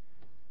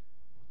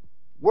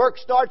 Work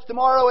starts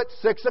tomorrow at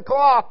 6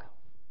 o'clock.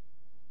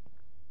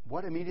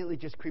 What immediately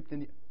just creeped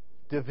in?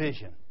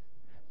 Division.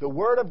 The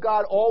Word of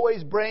God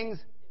always brings,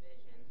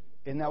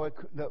 isn't that what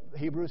the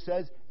Hebrew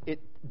says?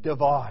 It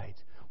divides.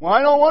 Well,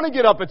 I don't want to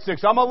get up at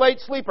 6. I'm a late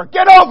sleeper.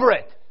 Get over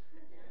it!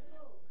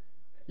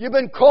 You've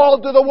been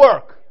called to the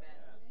work.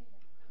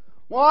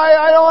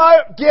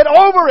 Why? Get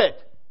over it!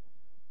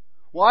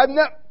 Well,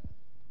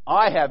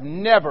 I have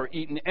never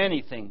eaten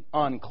anything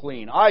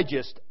unclean.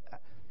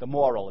 The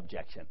moral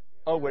objection.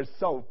 Oh, we're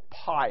so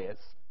pious.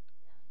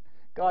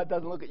 God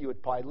doesn't look at you as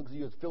piety. He looks at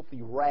you as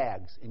filthy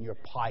rags in your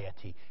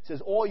piety. He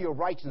says, all your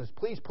righteousness,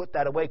 please put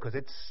that away because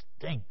it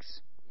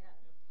stinks.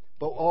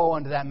 But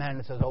unto that man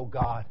that says, oh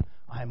God,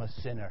 I am a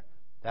sinner.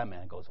 That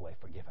man goes away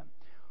forgiven.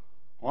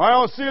 Well, I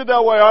don't see it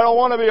that way. I don't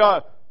want to be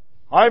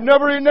I've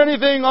never eaten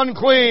anything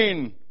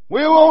unclean.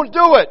 We won't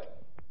do it.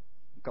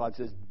 God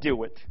says,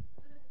 do it.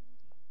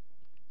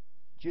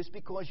 Just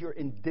because you're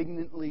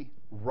indignantly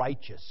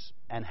righteous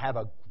and have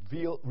a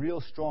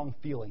real strong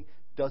feeling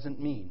doesn't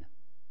mean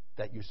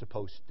that you're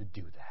supposed to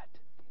do that.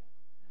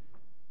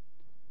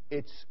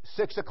 It's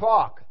 6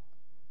 o'clock.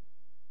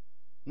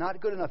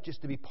 Not good enough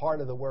just to be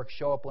part of the work,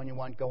 show up when you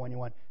want, go when you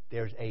want.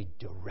 There's a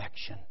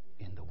direction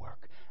in the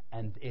work.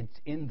 And it's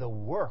in the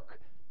work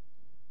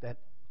that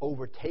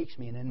overtakes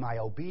me and in my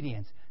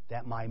obedience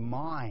that my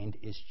mind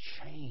is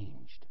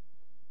changed.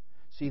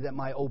 See, that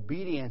my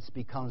obedience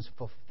becomes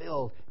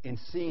fulfilled in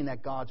seeing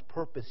that God's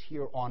purpose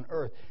here on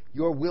earth.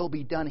 Your will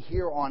be done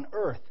here on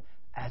earth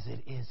as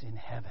it is in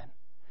heaven.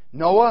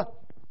 Noah,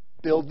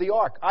 build the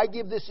ark. I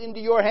give this into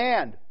your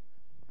hand.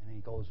 And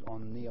he goes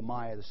on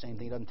Nehemiah, the same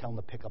thing. He doesn't tell them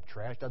to pick up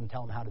trash, doesn't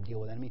tell them how to deal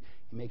with enemy.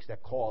 He makes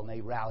that call and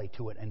they rally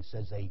to it and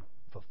says they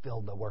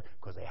fulfilled the work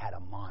because they had a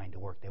mind to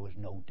work. There was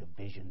no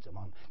divisions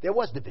among them. There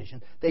was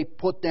division. They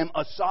put them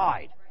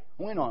aside.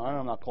 I'm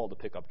not called to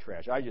pick up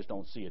trash. I just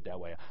don't see it that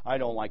way. I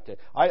don't like to.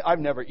 I've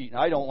never eaten.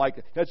 I don't like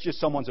it. That's just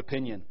someone's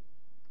opinion.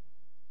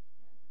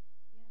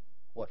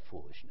 What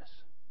foolishness.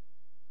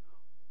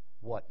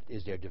 What,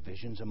 is there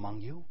divisions among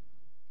you?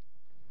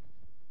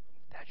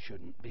 That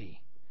shouldn't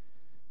be.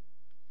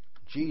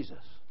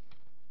 Jesus,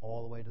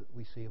 all the way that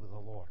we see with the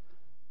Lord,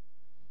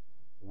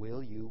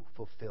 will you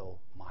fulfill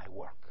my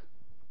work?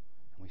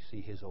 And we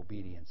see his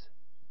obedience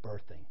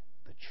birthing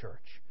the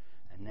church.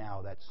 And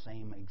now that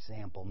same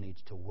example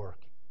needs to work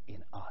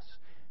in us.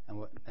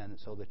 And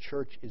so the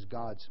church is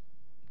God's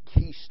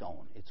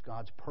keystone. It's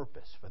God's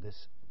purpose for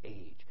this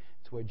age.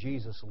 It's where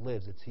Jesus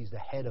lives. He's the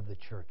head of the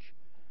church.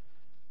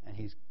 And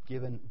he's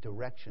given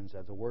directions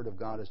as the Word of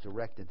God is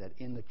directed that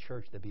in the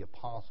church there be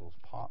apostles,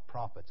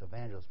 prophets,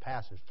 evangelists,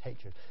 pastors,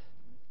 teachers,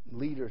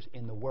 leaders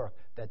in the work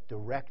that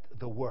direct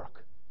the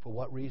work. For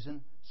what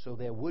reason? So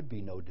there would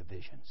be no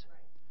divisions.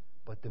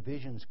 But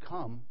divisions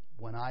come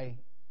when I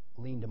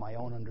lean to my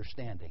own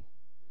understanding.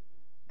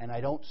 And I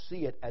don't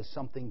see it as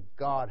something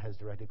God has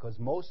directed. Because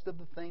most of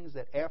the things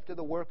that after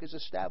the work is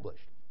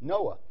established,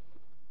 Noah,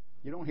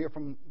 you don't hear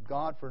from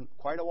God for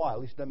quite a while.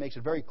 At least that makes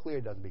it very clear,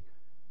 doesn't it?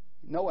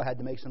 Noah had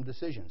to make some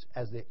decisions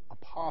as the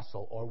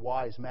apostle or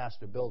wise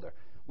master builder.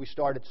 We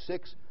start at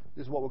 6.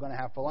 This is what we're going to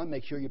have for lunch.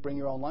 Make sure you bring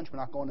your own lunch. We're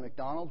not going to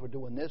McDonald's. We're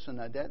doing this and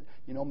that.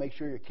 Make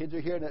sure your kids are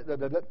here.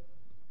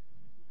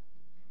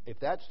 If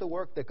that's the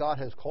work that God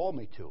has called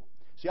me to.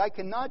 See, I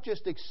cannot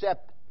just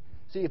accept.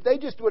 See, if they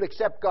just would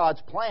accept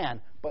God's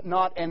plan but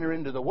not enter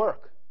into the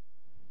work,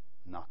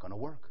 not going to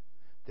work.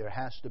 There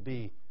has to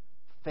be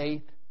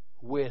faith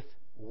with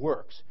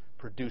works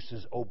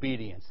produces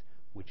obedience,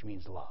 which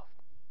means love.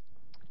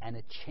 And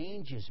it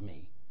changes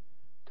me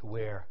to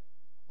where,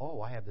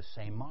 I have the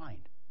same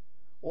mind.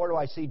 Or do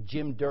I see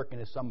Jim Durkin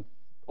as some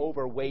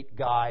overweight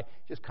guy,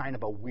 just kind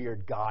of a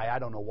weird guy. I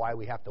don't know why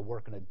we have to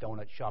work in a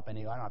donut shop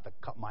anyway. I don't have to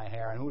cut my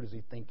hair, and who does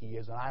he think he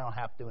is? And I don't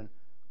have to.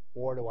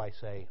 Or do I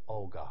say,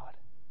 oh, God,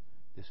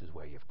 this is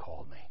where you've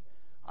called me.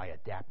 I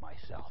adapt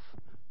myself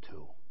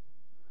to.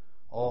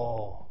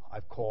 Oh,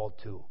 I've called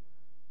to.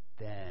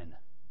 Then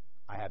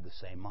I have the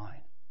same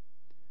mind.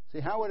 See,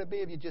 how would it be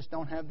if you just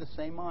don't have the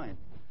same mind?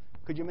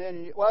 Could you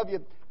imagine? Well, if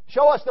you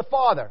Show us the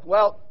Father.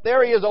 Well,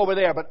 there he is over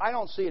there, but I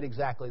don't see it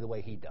exactly the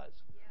way he does.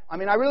 I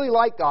mean, I really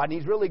like God, and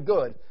he's really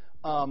good.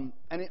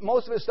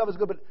 Most of his stuff is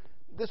good, but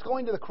this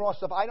going to the cross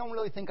stuff, I don't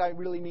really think I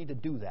really need to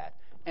do that.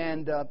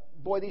 And,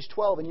 boy, these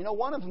 12, and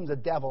one of them's a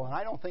devil, and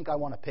I don't think I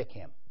want to pick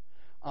him.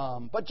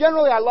 But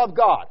generally, I love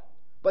God.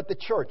 But the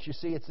church, you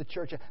see, it's the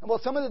church. And, well,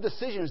 some of the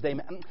decisions they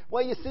make.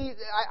 Well, you see,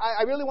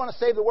 I really want to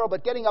save the world,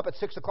 but getting up at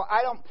 6 o'clock,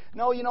 I don't.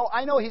 No,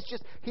 I know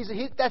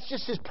that's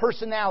just his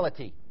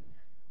personality.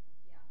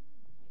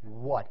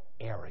 What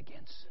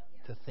arrogance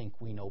to think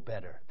we know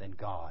better than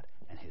God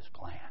and his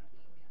plan.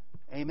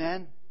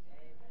 Amen?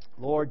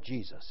 Lord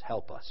Jesus,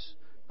 help us.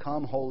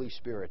 Come, Holy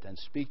Spirit, and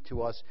speak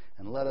to us,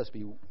 and let us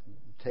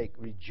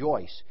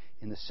rejoice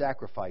in the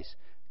sacrifice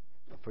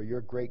for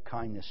your great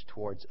kindness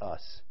towards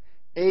us.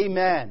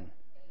 Amen.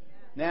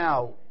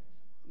 Now,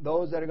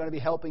 those that are going to be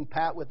helping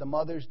Pat with the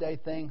Mother's Day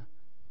thing,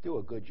 do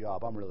a good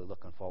job. I'm really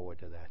looking forward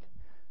to that.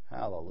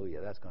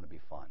 Hallelujah. That's going to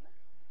be fun.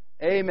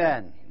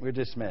 Amen. We're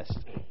dismissed.